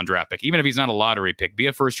first-round draft pick. Even if he's not a lottery pick, be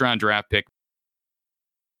a first-round draft pick.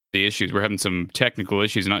 The issues. We're having some technical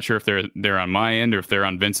issues. I'm not sure if they're on my end or if they're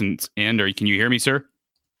on Vincent's end. Or can you hear me, sir?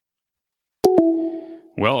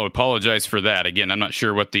 Well, I apologize for that. Again, I'm not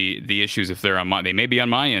sure what the issues if they're on my. They may be on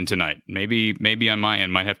my end tonight. Maybe on my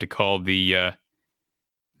end. Might have to call the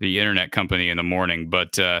internet company in the morning.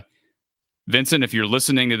 But Vincent, if you're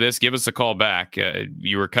listening to this, give us a call back.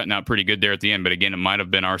 You were cutting out pretty good there at the end, but again, it might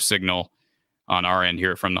have been our signal on our end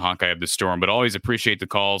here from the Hawkeye of the Storm. But always appreciate the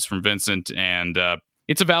calls from Vincent and.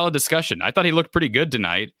 It's a valid discussion. I thought he looked pretty good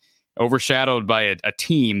tonight, overshadowed by a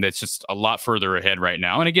team that's just a lot further ahead right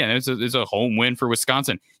now. And again, it's a home win for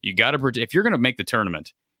Wisconsin. You got to if you're going to make the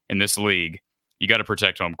tournament in this league, you got to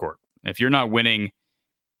protect home court. If you're not winning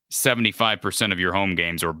 75% of your home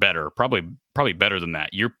games or better, probably better than that,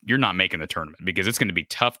 you're not making the tournament because it's going to be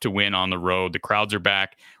tough to win on the road. The crowds are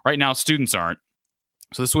back right now. Students aren't.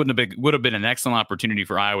 So this would have been an excellent opportunity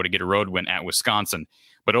for Iowa to get a road win at Wisconsin.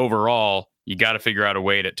 But overall, you got to figure out a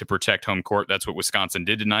way to protect home court. That's what Wisconsin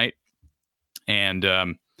did tonight. And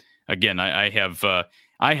again, I have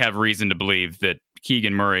reason to believe that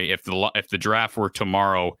Keegan Murray, if the draft were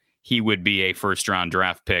tomorrow, he would be a first round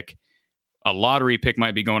draft pick. A lottery pick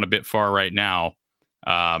might be going a bit far right now.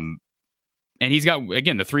 And he's got,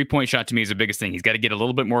 again, the 3-point shot to me is the biggest thing. He's got to get a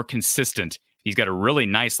little bit more consistent. He's got a really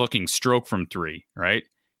nice looking stroke from three, right?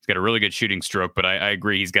 He's got a really good shooting stroke, but I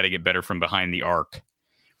agree he's got to get better from behind the arc.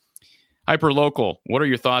 Hyperlocal, what are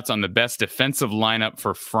your thoughts on the best defensive lineup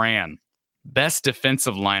for Fran? Best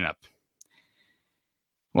defensive lineup.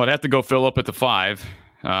 Well, I'd have to go Phillip at the 5.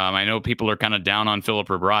 I know people are kind of down on Filip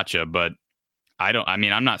Rebraca, but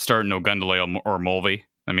I'm not starting Ogundele or Mulvey.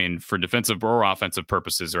 I mean, for defensive or offensive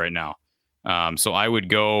purposes right now. So I would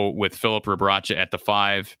go with Filip Rebraca at the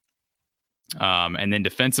 5. And then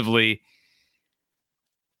defensively,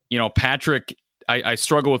 Patrick, I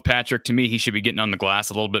struggle with Patrick. To me, he should be getting on the glass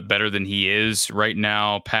a little bit better than he is right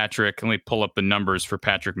now. Patrick, let me pull up the numbers for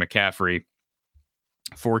Patrick McCaffrey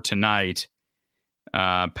for tonight.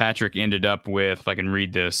 Patrick ended up with, if I can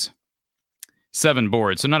read this, 7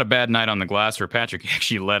 boards. So not a bad night on the glass for Patrick. He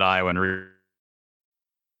actually led Iowa.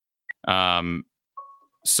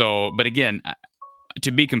 But again,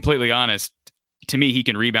 to be completely honest, to me, he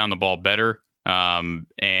can rebound the ball better.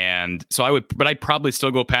 And so I'd probably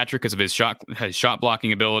still go Patrick because of his shot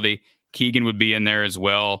blocking ability. Keegan would be in there as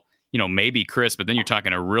well. Maybe Chris, but then you're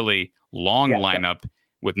talking a really long lineup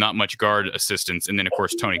with not much guard assistance. And then of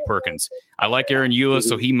course, Tony Perkins. I like Aaron Eulis,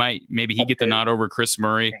 so maybe he get the nod over Chris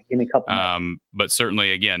Murray. Give me a couple but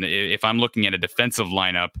certainly again, if I'm looking at a defensive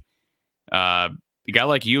lineup, a guy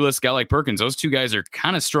like Eulis, guy like Perkins, those two guys are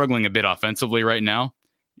kind of struggling a bit offensively right now.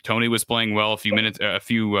 Tony was playing well a few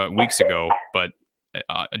weeks ago, but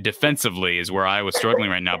defensively is where I was struggling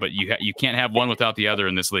right now. But you can't have one without the other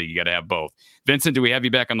in this league. You got to have both. Vincent, do we have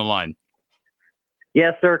you back on the line?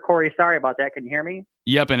 Yes, sir. Corey, sorry about that. Can you hear me?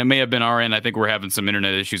 Yep, and it may have been our end. I think we're having some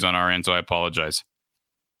internet issues on our end, so I apologize.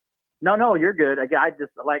 No, you're good. I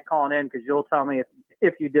just like calling in because you'll tell me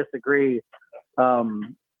if you disagree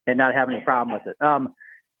and not have any problem with it.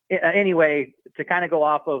 Anyway, to kind of go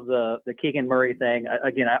off of the Keegan Murray thing,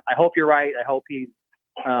 again, I hope you're right. I hope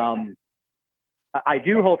I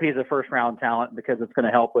do hope he's a first-round talent because it's going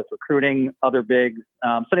to help with recruiting other bigs.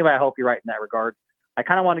 So anyway, I hope you're right in that regard. I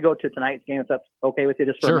kind of want to go to tonight's game, if that's okay with you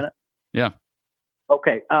just for a minute. Yeah.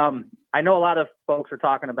 Okay. I know a lot of folks are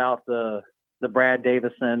talking about the Brad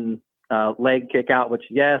Davison leg kick out, which,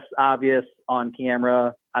 yes, obvious on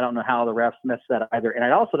camera. I don't know how the refs missed that either. And I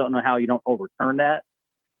also don't know how you don't overturn that,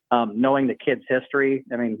 knowing the kid's history.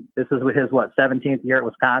 I mean, this is his, 17th year at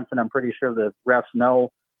Wisconsin. I'm pretty sure the refs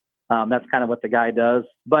know That's kind of what the guy does.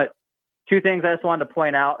 But two things I just wanted to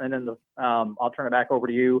point out, and then I'll turn it back over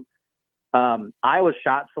to you. Iowa's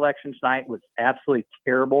shot selection tonight was absolutely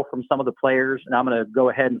terrible from some of the players, and I'm going to go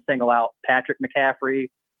ahead and single out Patrick McCaffrey,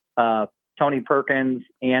 Tony Perkins,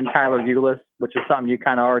 and Tyler Ulis, which is something you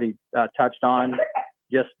kind of already touched on.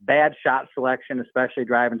 Just bad shot selection, especially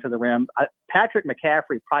driving to the rim. Patrick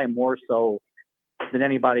McCaffrey probably more so than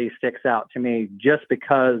anybody sticks out to me, just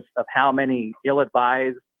because of how many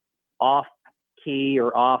ill-advised, off-key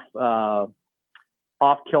or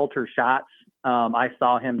off-kilter shots I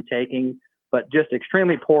saw him taking, but just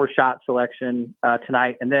extremely poor shot selection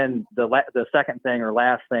tonight. And then the second thing or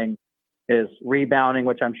last thing is rebounding,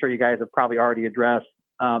 which I'm sure you guys have probably already addressed,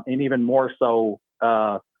 and even more so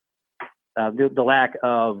the lack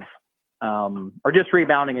of or just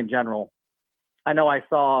rebounding in general. I know I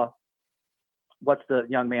saw, what's the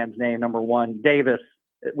young man's name, number one, Davis.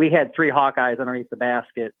 We had 3 Hawkeyes underneath the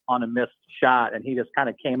basket on a missed shot, and he just kind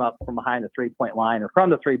of came up from behind the three-point line or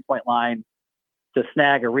from the three-point line to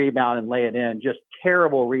snag a rebound and lay it in. Just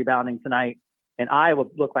terrible rebounding tonight. And Iowa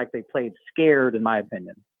looked like they played scared, in my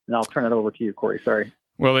opinion. And I'll turn it over to you, Corey. Sorry.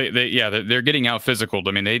 Well, they're getting out physical.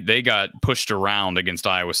 I mean, they got pushed around against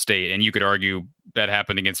Iowa State, and you could argue that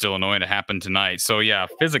happened against Illinois and it happened tonight. So, yeah,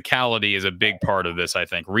 physicality is a big part of this, I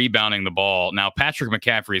think, rebounding the ball. Now, Patrick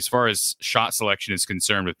McCaffrey, as far as shot selection is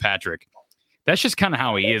concerned with Patrick, that's just kind of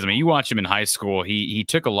how he is. I mean, you watch him in high school, he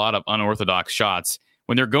took a lot of unorthodox shots.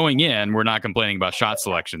 When they're going in, we're not complaining about shot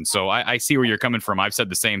selection. So I see where you're coming from. I've said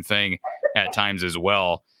the same thing at times as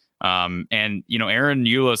well. And, you know, Aaron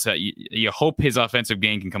Ulis, you hope his offensive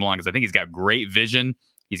game can come along because I think he's got great vision.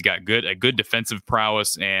 He's got a good defensive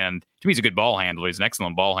prowess, and to me, he's a good ball handler. He's an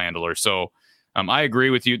excellent ball handler. So I agree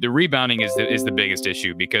with you. The rebounding is the biggest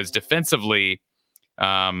issue because defensively,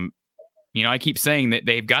 you know, I keep saying that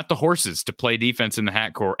they've got the horses to play defense in the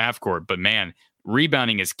half court, but man,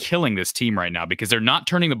 rebounding is killing this team right now because they're not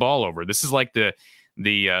turning the ball over. This is like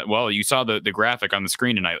well, you saw the graphic on the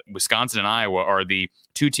screen tonight. Wisconsin and Iowa are the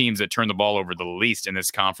 2 teams that turn the ball over the least in this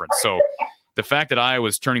conference. So the fact that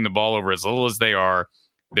Iowa's turning the ball over as little as they are,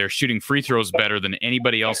 they're shooting free throws better than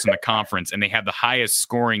anybody else in the conference, and they have the highest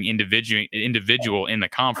scoring individual in the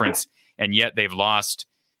conference, and yet they've lost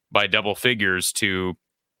by double figures to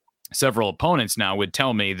several opponents now would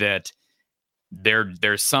tell me that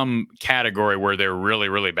there's some category where they're really,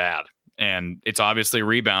 really bad. And it's obviously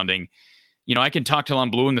rebounding. You know, I can talk till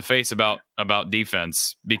I'm blue in the face about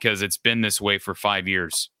defense because it's been this way for 5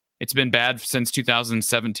 years. It's been bad since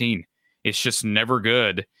 2017. It's just never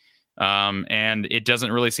good. And it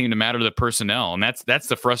doesn't really seem to matter to the personnel. And that's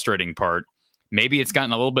the frustrating part. Maybe it's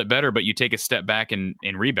gotten a little bit better, but you take a step back in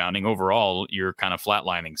rebounding overall, you're kind of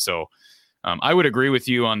flatlining. So I would agree with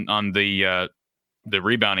you on the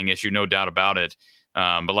rebounding issue, no doubt about it.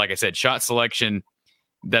 But like I said, shot selection,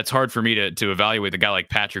 that's hard for me to evaluate a guy like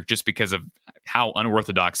Patrick just because of how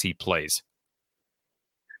unorthodox he plays.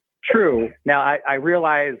 True. Now, I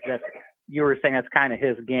realize that you were saying that's kind of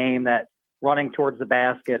his game, that running towards the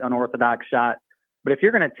basket, unorthodox shot. But if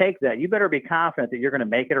you're going to take that, you better be confident that you're going to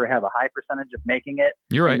make it or have a high percentage of making it.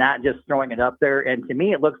 You're right. And not just throwing it up there. And to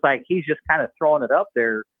me, it looks like he's just kind of throwing it up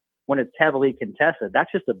there when it's heavily contested.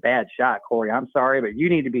 That's just a bad shot, Corey. I'm sorry, but you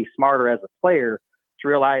need to be smarter as a player to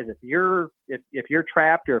realize if you're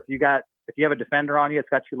trapped or if you have a defender on you, it's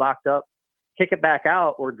got you locked up, kick it back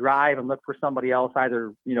out or drive and look for somebody else,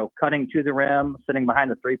 either, you know, cutting to the rim, sitting behind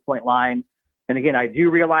the 3-point line. And again, I do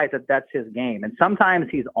realize that that's his game. And sometimes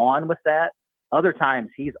he's on with that. Other times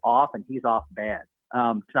he's off and he's off bad.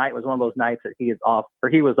 Tonight was one of those nights that he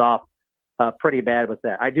was off pretty bad with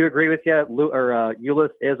that. I do agree with you. Ulis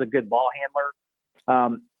is a good ball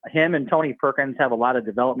handler. Him and Tony Perkins have a lot of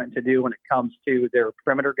development to do when it comes to their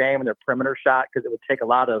perimeter game and their perimeter shot, because it would take a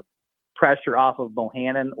lot of pressure off of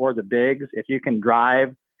Bohannon or the bigs. If you can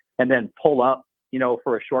drive and then pull up, you know,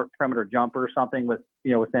 for a short perimeter jumper or something with,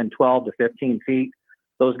 you know, within 12 to 15 feet,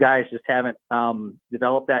 those guys just haven't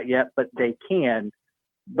developed that yet, but they can.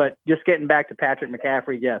 But just getting back to Patrick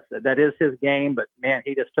McCaffrey, yes, that is his game, but man,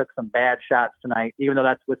 he just took some bad shots tonight, even though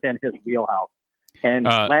that's within his wheelhouse. And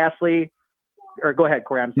lastly, or go ahead,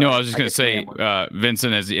 Corey. I'm sorry. No, I was just going to say,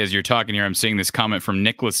 Vincent, as you're talking here, I'm seeing this comment from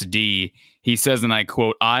Nicholas D. He says, and I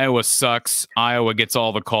quote, "Iowa sucks. Iowa gets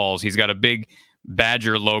all the calls." He's got a big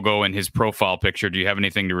Badger logo in his profile picture. Do you have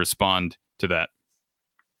anything to respond to that?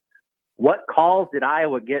 What calls did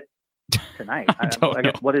Iowa get tonight? I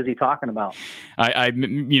guess, what is he talking about?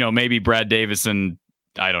 Maybe Brad Davison.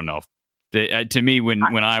 I don't know. To me, when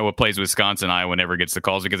Iowa plays Wisconsin, Iowa never gets the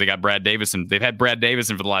calls because they got Brad Davison. They've had Brad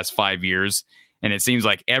Davison for the last 5 years, and it seems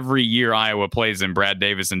like every year Iowa plays and Brad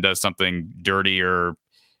Davison does something dirty or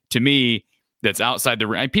to me, that's outside the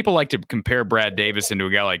ring. People like to compare Brad Davison to a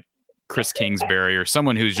guy like Chris Kingsbury or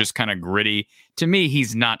someone who's just kind of gritty. To me,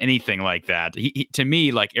 he's not anything like that. To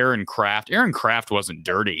me, like Aaron Kraft wasn't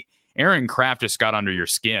dirty. Aaron Kraft just got under your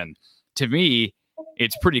skin. To me,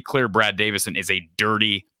 it's pretty clear Brad Davison is a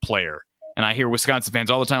dirty player. And I hear Wisconsin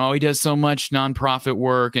fans all the time, oh, he does so much nonprofit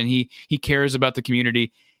work and he cares about the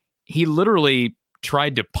community. He literally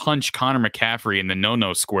tried to punch Connor McCaffrey in the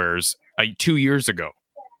no-no squares 2 years ago.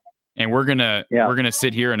 And we're gonna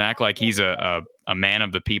sit here and act like he's a man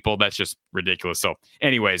of the people. That's just ridiculous. So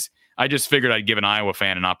anyways, I just figured I'd give an Iowa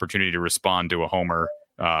fan an opportunity to respond to a Homer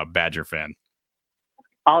Badger fan.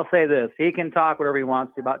 I'll say this. He can talk whatever he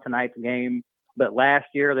wants to about tonight's game, but last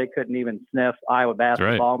year they couldn't even sniff Iowa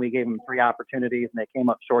basketball. Right. We gave them 3 opportunities, and they came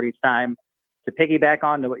up short each time. To piggyback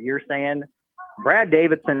on to what you're saying, Brad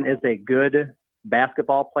Davison is a good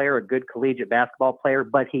basketball player, a good collegiate basketball player,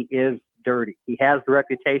 but he is dirty. He has the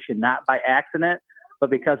reputation not by accident,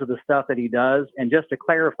 but because of the stuff that he does. And just to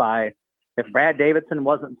clarify, if Brad Davison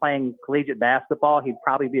wasn't playing collegiate basketball, he'd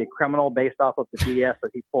probably be a criminal based off of the BS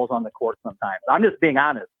that he pulls on the court sometimes. I'm just being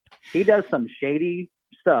honest. He does some shady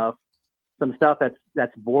stuff, some stuff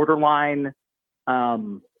that's borderline.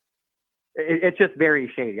 It's just very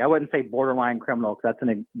shady. I wouldn't say borderline criminal because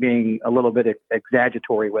that's being a little bit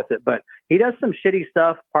exaggeratory with it. But he does some shitty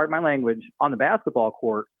stuff, pardon my language, on the basketball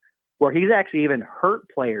court where he's actually even hurt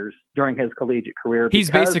players during his collegiate career. He's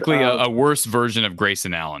basically a worse version of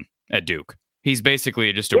Grayson Allen at Duke. He's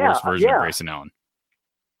basically just a worse version of Grayson Allen.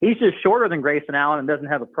 He's just shorter than Grayson Allen and doesn't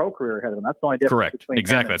have a pro career ahead of him. That's the only difference. Correct. Between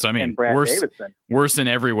exactly. That's what I mean. Brad Davison. Worse in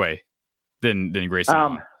every way than Grayson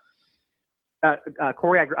Allen.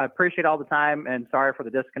 Corey, I appreciate all the time and sorry for the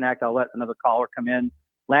disconnect. I'll let another caller come in.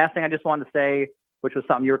 Last thing I just wanted to say, which was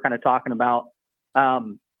something you were kind of talking about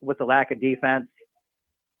with the lack of defense.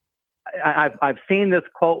 I've seen this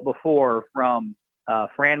quote before from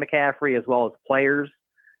Fran McCaffrey as well as players.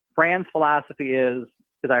 Fran's philosophy is,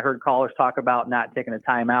 because I heard callers talk about not taking a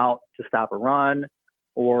timeout to stop a run,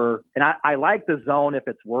 and I like the zone if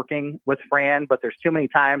it's working with Fran, but there's too many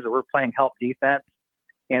times that we're playing help defense.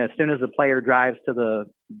 And as soon as the player drives to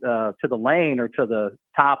the lane or to the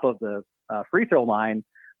top of the free throw line,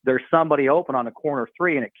 there's somebody open on a corner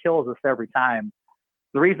 3, and it kills us every time.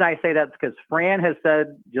 The reason I say that is because Fran has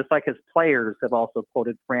said, just like his players have also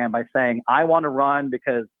quoted Fran by saying, I want to run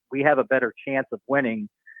because we have a better chance of winning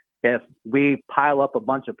if we pile up a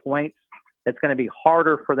bunch of points. It's going to be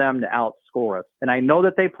harder for them to outscore us. And I know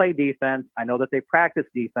that they play defense. I know that they practice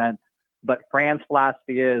defense. But Fran's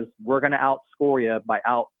philosophy is we're going to outscore you by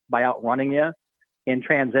outrunning you in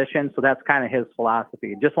transition. So that's kind of his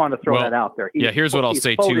philosophy. Just wanted to throw that out there. Here's what I'll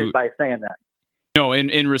say too. By saying that. No,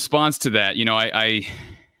 in response to that,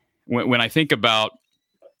 when I think about,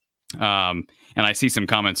 and I see some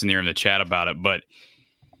comments in the chat about it, but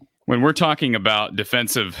when we're talking about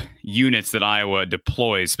defensive units that Iowa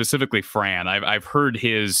deploys, specifically Fran, I've heard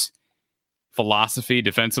his philosophy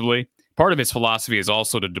defensively. Part of his philosophy is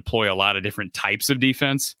also to deploy a lot of different types of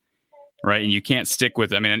defense, right? And you can't stick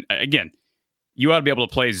with, again, you ought to be able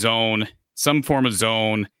to play zone, some form of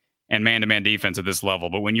zone, and man-to-man defense at this level.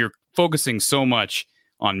 But when you're focusing so much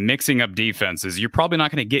on mixing up defenses, you're probably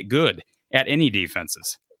not going to get good at any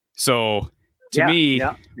defenses. So to me,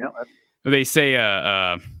 they say,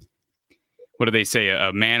 what do they say?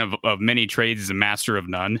 A man of many trades is a master of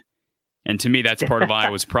none. And to me, that's part of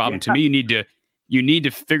Iowa's problem. To me, you need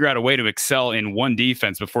to figure out a way to excel in one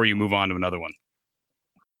defense before you move on to another one.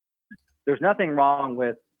 There's nothing wrong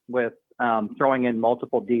with throwing in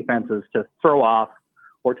multiple defenses to throw off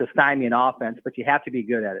or to stymie an offense, but you have to be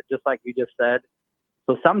good at it, just like you just said.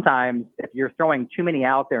 So sometimes if you're throwing too many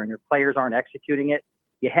out there and your players aren't executing it,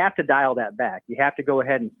 you have to dial that back. You have to go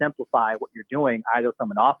ahead and simplify what you're doing, either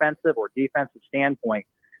from an offensive or defensive standpoint,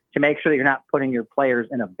 to make sure that you're not putting your players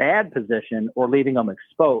in a bad position or leaving them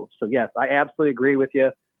exposed. So yes, I absolutely agree with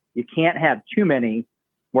you. You can't have too many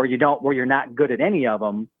where you're not good at any of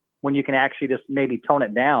them, when you can actually just maybe tone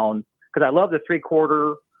it down. Because I love the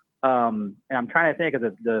 3-quarter, and I'm trying to think of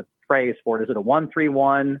the phrase for it. Is it a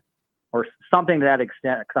 1-3-1 or something to that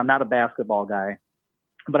extent? Because I'm not a basketball guy,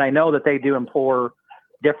 but I know that they do employ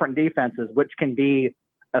different defenses, which can be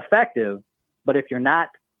effective. But if you're not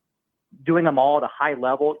doing them all at a high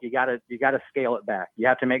level, you gotta scale it back. You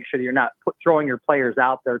have to make sure that you're not throwing your players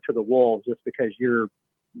out there to the wolves just because your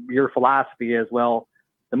philosophy is, well,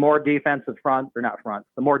 the more defensive the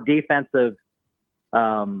more defensive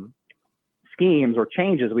schemes or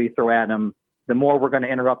changes we throw at them, the more we're going to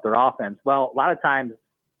interrupt their offense. Well, a lot of times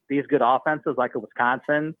these good offenses, like at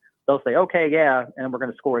Wisconsin, they'll say, okay, yeah, and we're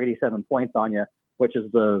going to score 87 points on you, which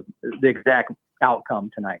is the exact outcome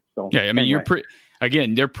tonight. So yeah, I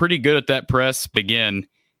mean, they're pretty good at that press. Again,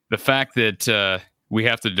 the fact that we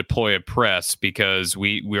have to deploy a press because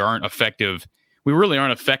we aren't effective. We really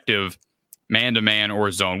aren't effective man-to-man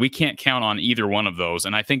or zone. We can't count on either one of those.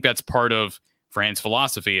 And I think that's part of Fran's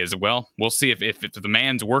philosophy is, well, we'll see if the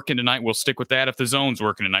man's working tonight, we'll stick with that. If the zone's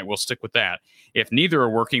working tonight, we'll stick with that. If neither are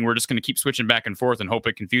working, we're just going to keep switching back and forth and hope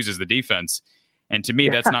it confuses the defense. And to me,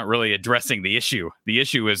 that's not really addressing the issue. The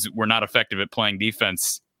issue is we're not effective at playing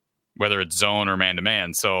defense, whether it's zone or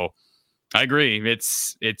man-to-man. So I agree. It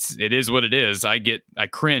is what it is. I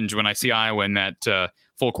cringe when I see Iowa in that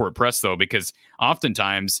full court press, though, because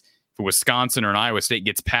oftentimes if Wisconsin or an Iowa State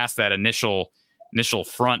gets past that initial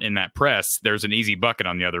front in that press, there's an easy bucket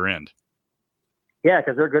on the other end. Yeah,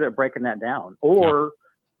 because they're good at breaking that down. Or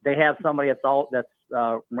they have somebody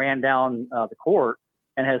that's ran down the court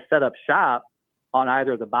and has set up shop on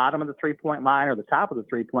either the bottom of the three-point line or the top of the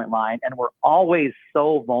three-point line, and we're always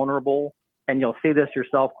so vulnerable. And you'll see this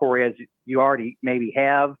yourself, Corey, as you already maybe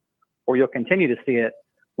have, or you'll continue to see it.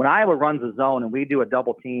 When Iowa runs a zone and we do a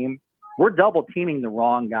double team, we're double teaming the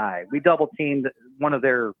wrong guy. We double teamed one of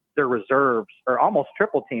their reserves, or almost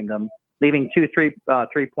triple teamed them, leaving two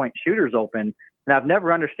three-point shooters open. And I've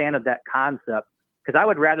never understood that concept, because I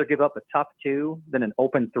would rather give up a tough 2 than an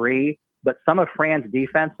open 3. But some of Fran's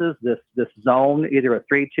defenses, this zone, either a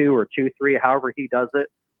 3-2 or 2-3, however he does it,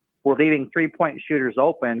 we're leaving three-point shooters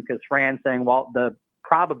open because Fran's saying, well, the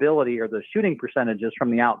probability or the shooting percentages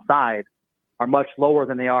from the outside are much lower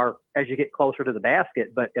than they are as you get closer to the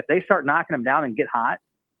basket. But if they start knocking them down and get hot,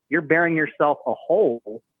 you're bearing yourself a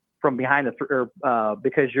hole from behind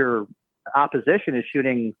because your opposition is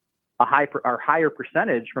shooting a higher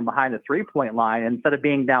percentage from behind the three-point line. And instead of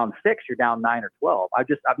being down 6, you're down 9 or 12.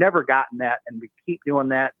 I've never gotten that, and we keep doing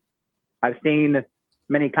that. I've seen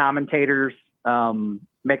many commentators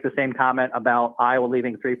make the same comment about Iowa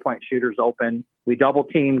leaving three-point shooters open. We double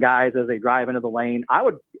team guys as they drive into the lane.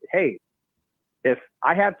 If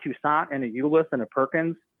I have Toussaint and a Ulis and a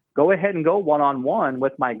Perkins, go ahead and go one-on-one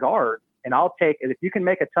with my guard, and I'll take it. If you can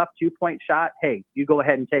make a tough 2-point shot, hey, you go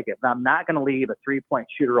ahead and take it. But I'm not going to leave a three-point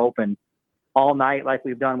shooter open all night like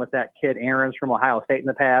we've done with that kid Aarons from Ohio State in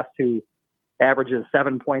the past, who averages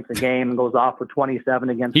 7 points a game and goes off for 27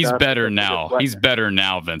 against us. He's better now. He's better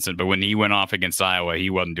now, Vincent. But when he went off against Iowa,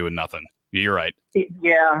 he wasn't doing nothing. You're right.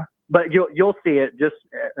 Yeah, but you'll see it. Just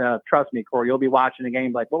trust me, Corey. You'll be watching the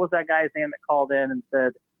game like, what was that guy's name that called in and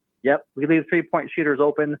said, yep, we leave three-point shooters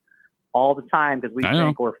open all the time because we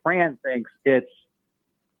think, or Fran thinks, it's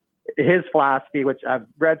his philosophy, which I've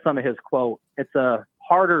read some of his quote. It's a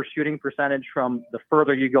harder shooting percentage from the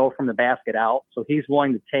further you go from the basket out. So he's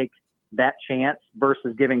willing to take that chance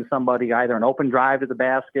versus giving somebody either an open drive to the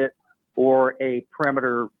basket or a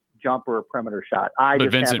perimeter jump or a perimeter shot.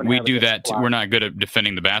 But Vincent, we do that. We're not good at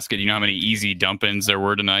defending the basket. You know how many easy dump-ins there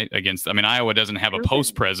were tonight against? I mean, Iowa doesn't have a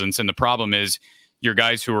post presence, and the problem is your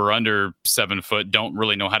guys who are under 7 foot don't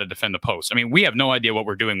really know how to defend the post. I mean, we have no idea what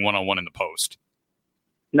we're doing one-on-one in the post.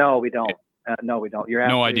 No, we don't. No, we don't. You're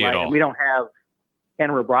no idea right. at all. And we don't have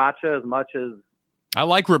Henry Bracha as much as I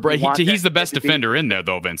like Rebraca. He's the best defender in there,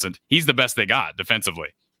 though, Vincent. He's the best they got defensively.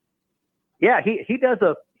 Yeah, he does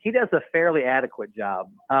a fairly adequate job.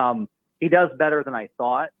 He does better than I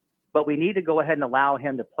thought, but we need to go ahead and allow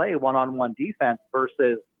him to play one-on-one defense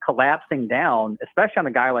versus collapsing down, especially on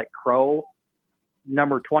a guy like Crow,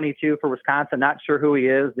 number 22 for Wisconsin. Not sure who he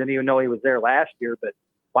is. Didn't even know he was there last year, but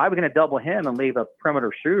why are we going to double him and leave a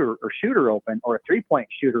perimeter shooter open or a three-point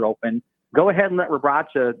shooter open? Go ahead and let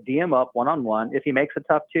Rebraca D him up one-on-one. If he makes a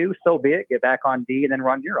tough 2, so be it. Get back on D and then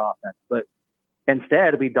run your offense. But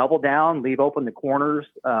instead, we double down, leave open the corners,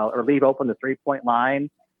 or leave open the three-point line.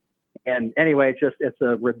 And anyway, it's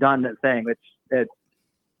a redundant thing. It's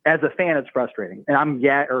as a fan, it's frustrating. And I'm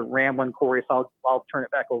rambling, Corey, so I'll turn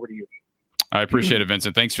it back over to you. I appreciate it,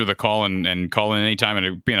 Vincent. Thanks for the call and calling anytime.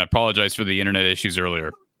 And I apologize for the internet issues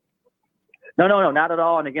earlier. No, not at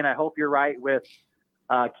all. And again, I hope you're right with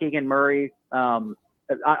Keegan Murray.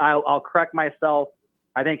 I'll correct myself.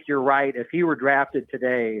 I think you're right. If he were drafted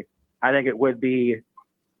today, I think it would be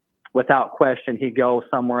without question he'd go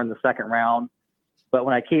somewhere in the second round. But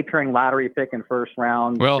when I keep hearing lottery pick in first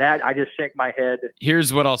round, I just shake my head.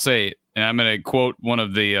 Here's what I'll say, and I'm going to quote one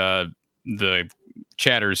of the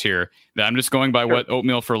chatters here. I'm just going by what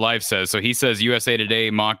Oatmeal for Life says. So he says USA Today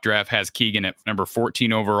mock draft has Keegan at number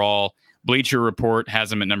 14 overall. Bleacher Report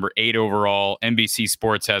has him at number 8 overall. NBC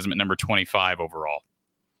Sports has him at number 25 overall.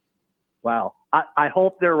 Wow. I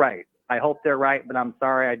hope they're right. But I'm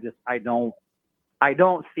sorry. I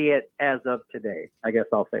don't see it as of today. I guess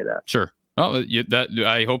I'll say that. Sure. Well,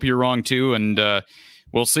 I hope you're wrong too. And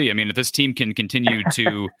we'll see. I mean, if this team can continue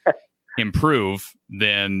to improve,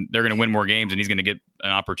 then they're going to win more games, and he's going to get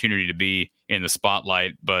an opportunity to be in the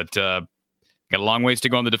spotlight. But got a long ways to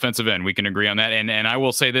go on the defensive end. We can agree on that. And I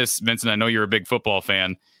will say this, Vincent, I know you're a big football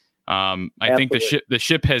fan. I think the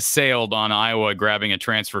ship has sailed on Iowa grabbing a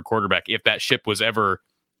transfer quarterback, if that ship was ever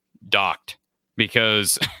docked,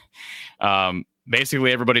 because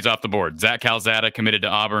basically everybody's off the board. Zach Calzada committed to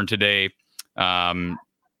Auburn today.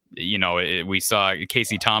 We saw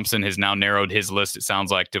Casey Thompson has now narrowed his list, it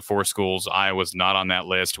sounds like, to 4 schools. Iowa's not on that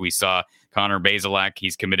list. We saw Connor Bazelak,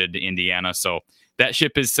 he's committed to Indiana. So that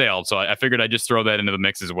ship has sailed. So I figured I'd just throw that into the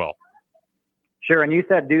mix as well. Sure. And you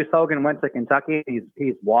said Deuce Hogan went to Kentucky.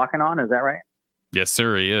 He's walking on. Is that right? Yes,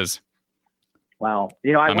 sir. He is. Wow.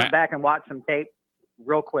 I went back and watched some tape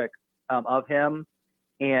real quick of him,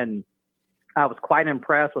 and I was quite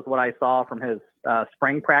impressed with what I saw from his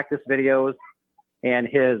spring practice videos and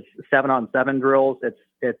his 7-on-7 drills.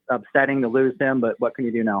 It's upsetting to lose him, but what can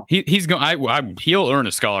you do now? He's going. He'll earn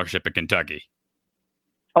a scholarship at Kentucky.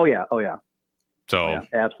 Oh yeah. So yeah,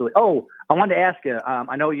 absolutely. Oh, I wanted to ask you.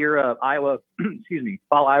 I know you're Iowa.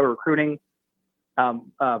 Follow Iowa recruiting.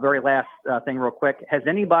 Very last thing, real quick. Has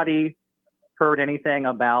anybody heard anything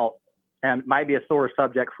about? And it might be a sore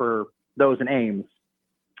subject for those in Ames.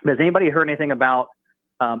 Has anybody heard anything about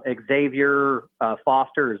Xavier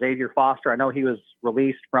Foster? I know he was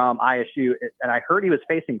released from ISU, and I heard he was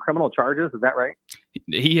facing criminal charges. Is that right?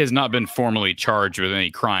 He has not been formally charged with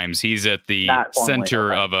any crimes. He's at the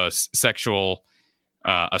center of a sexual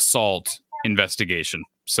assault investigation.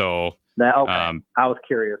 So I was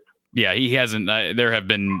curious. Yeah, he hasn't. There have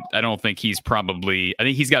been. I don't think he's probably. I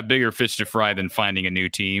think he's got bigger fish to fry than finding a new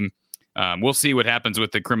team. We'll see what happens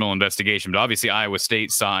with the criminal investigation. But obviously, Iowa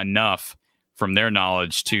State saw enough from their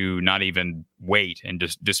knowledge to not even wait and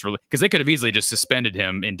just because they could have easily just suspended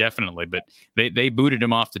him indefinitely, but they booted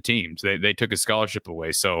him off the teams. They took his scholarship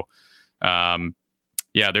away. So,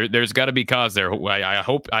 there's got to be cause there. I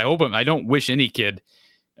hope I don't wish any kid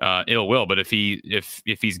ill will, but if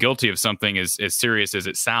he's guilty of something as serious as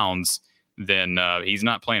it sounds, then he's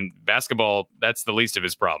not playing basketball. That's the least of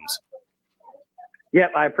his problems.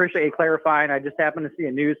 Yep, I appreciate you clarifying. I just happened to see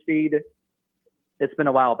a news feed. It's been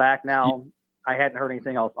a while back now. I hadn't heard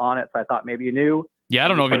anything else on it, so I thought maybe you knew. Yeah, I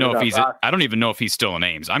don't even know if he's still in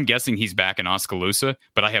Ames. I'm guessing he's back in Oskaloosa,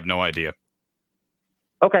 but I have no idea.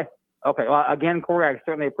 Okay. Well, again, Corey, I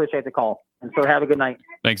certainly appreciate the call. And so have a good night.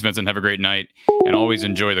 Thanks, Vincent. Have a great night. And always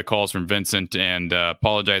enjoy the calls from Vincent. And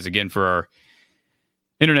apologize again for our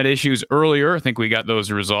internet issues earlier. I think we got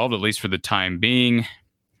those resolved, at least for the time being.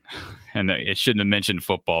 And it shouldn't have mentioned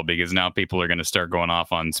football because now people are going to start going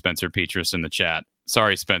off on Spencer Petras in the chat.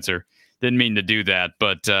 Sorry, Spencer. Didn't mean to do that.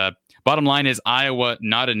 But bottom line is Iowa,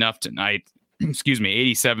 not enough tonight.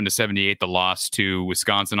 87-78, the loss to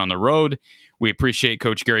Wisconsin on the road. We appreciate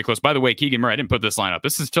Coach Gary Close. By the way, Keegan Murray, I didn't put this line up.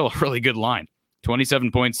 This is still a really good line.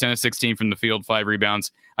 27 points, 10 of 16 from the field, 5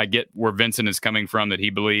 rebounds. I get where Vincent is coming from, that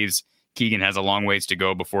he believes Keegan has a long ways to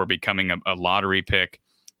go before becoming a lottery pick.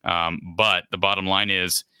 But the bottom line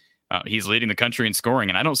is he's leading the country in scoring,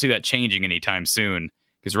 and I don't see that changing anytime soon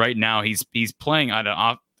because right now he's playing at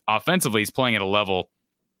offensively. He's playing at a level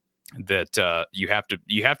that you have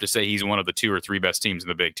to say he's one of the 2 or 3 best teams in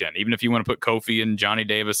the Big Ten. Even if you want to put Kofi and Johnny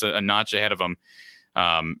Davis a notch ahead of him,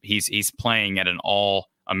 he's playing at an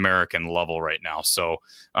all-American level right now. So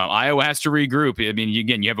Iowa has to regroup. I mean,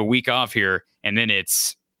 again, you have a week off here, and then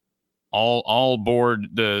it's all board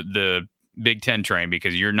the Big Ten train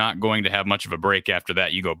because you're not going to have much of a break after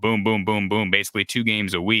that. You go boom, boom, boom, boom, basically 2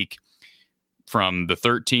 games a week from the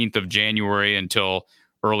 13th of January until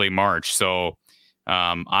early March. So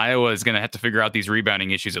Iowa is going to have to figure out these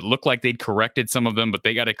rebounding issues. It looked like they'd corrected some of them, but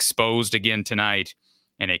they got exposed again tonight,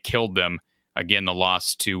 and it killed them. Again, the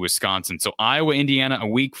loss to Wisconsin. So Iowa, Indiana, a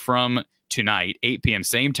week from tonight, 8 p.m.,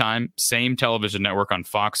 same time, same television network on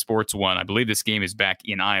Fox Sports 1. I believe this game is back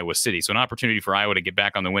in Iowa City. So an opportunity for Iowa to get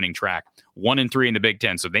back on the winning track. 1-3 in the Big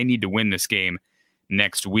Ten. So they need to win this game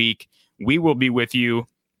next week. We will be with you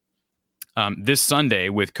this Sunday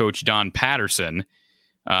with Coach Don Patterson.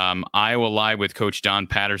 Iowa Live with Coach Don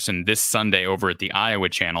Patterson this Sunday over at the Iowa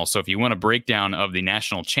channel. So if you want a breakdown of the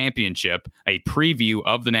national championship, a preview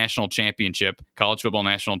of the national championship, college football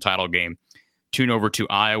national title game, tune over to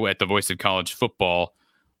Iowa at the Voice of College Football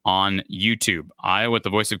on YouTube. Iowa at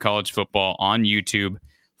the Voice of College Football on YouTube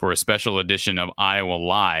for a special edition of Iowa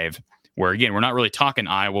Live, where, again, we're not really talking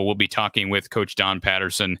Iowa. We'll be talking with Coach Don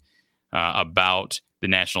Patterson about the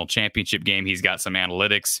national championship game. He's got some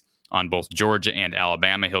analytics on both Georgia and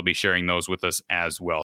Alabama. He'll be sharing those with us as well.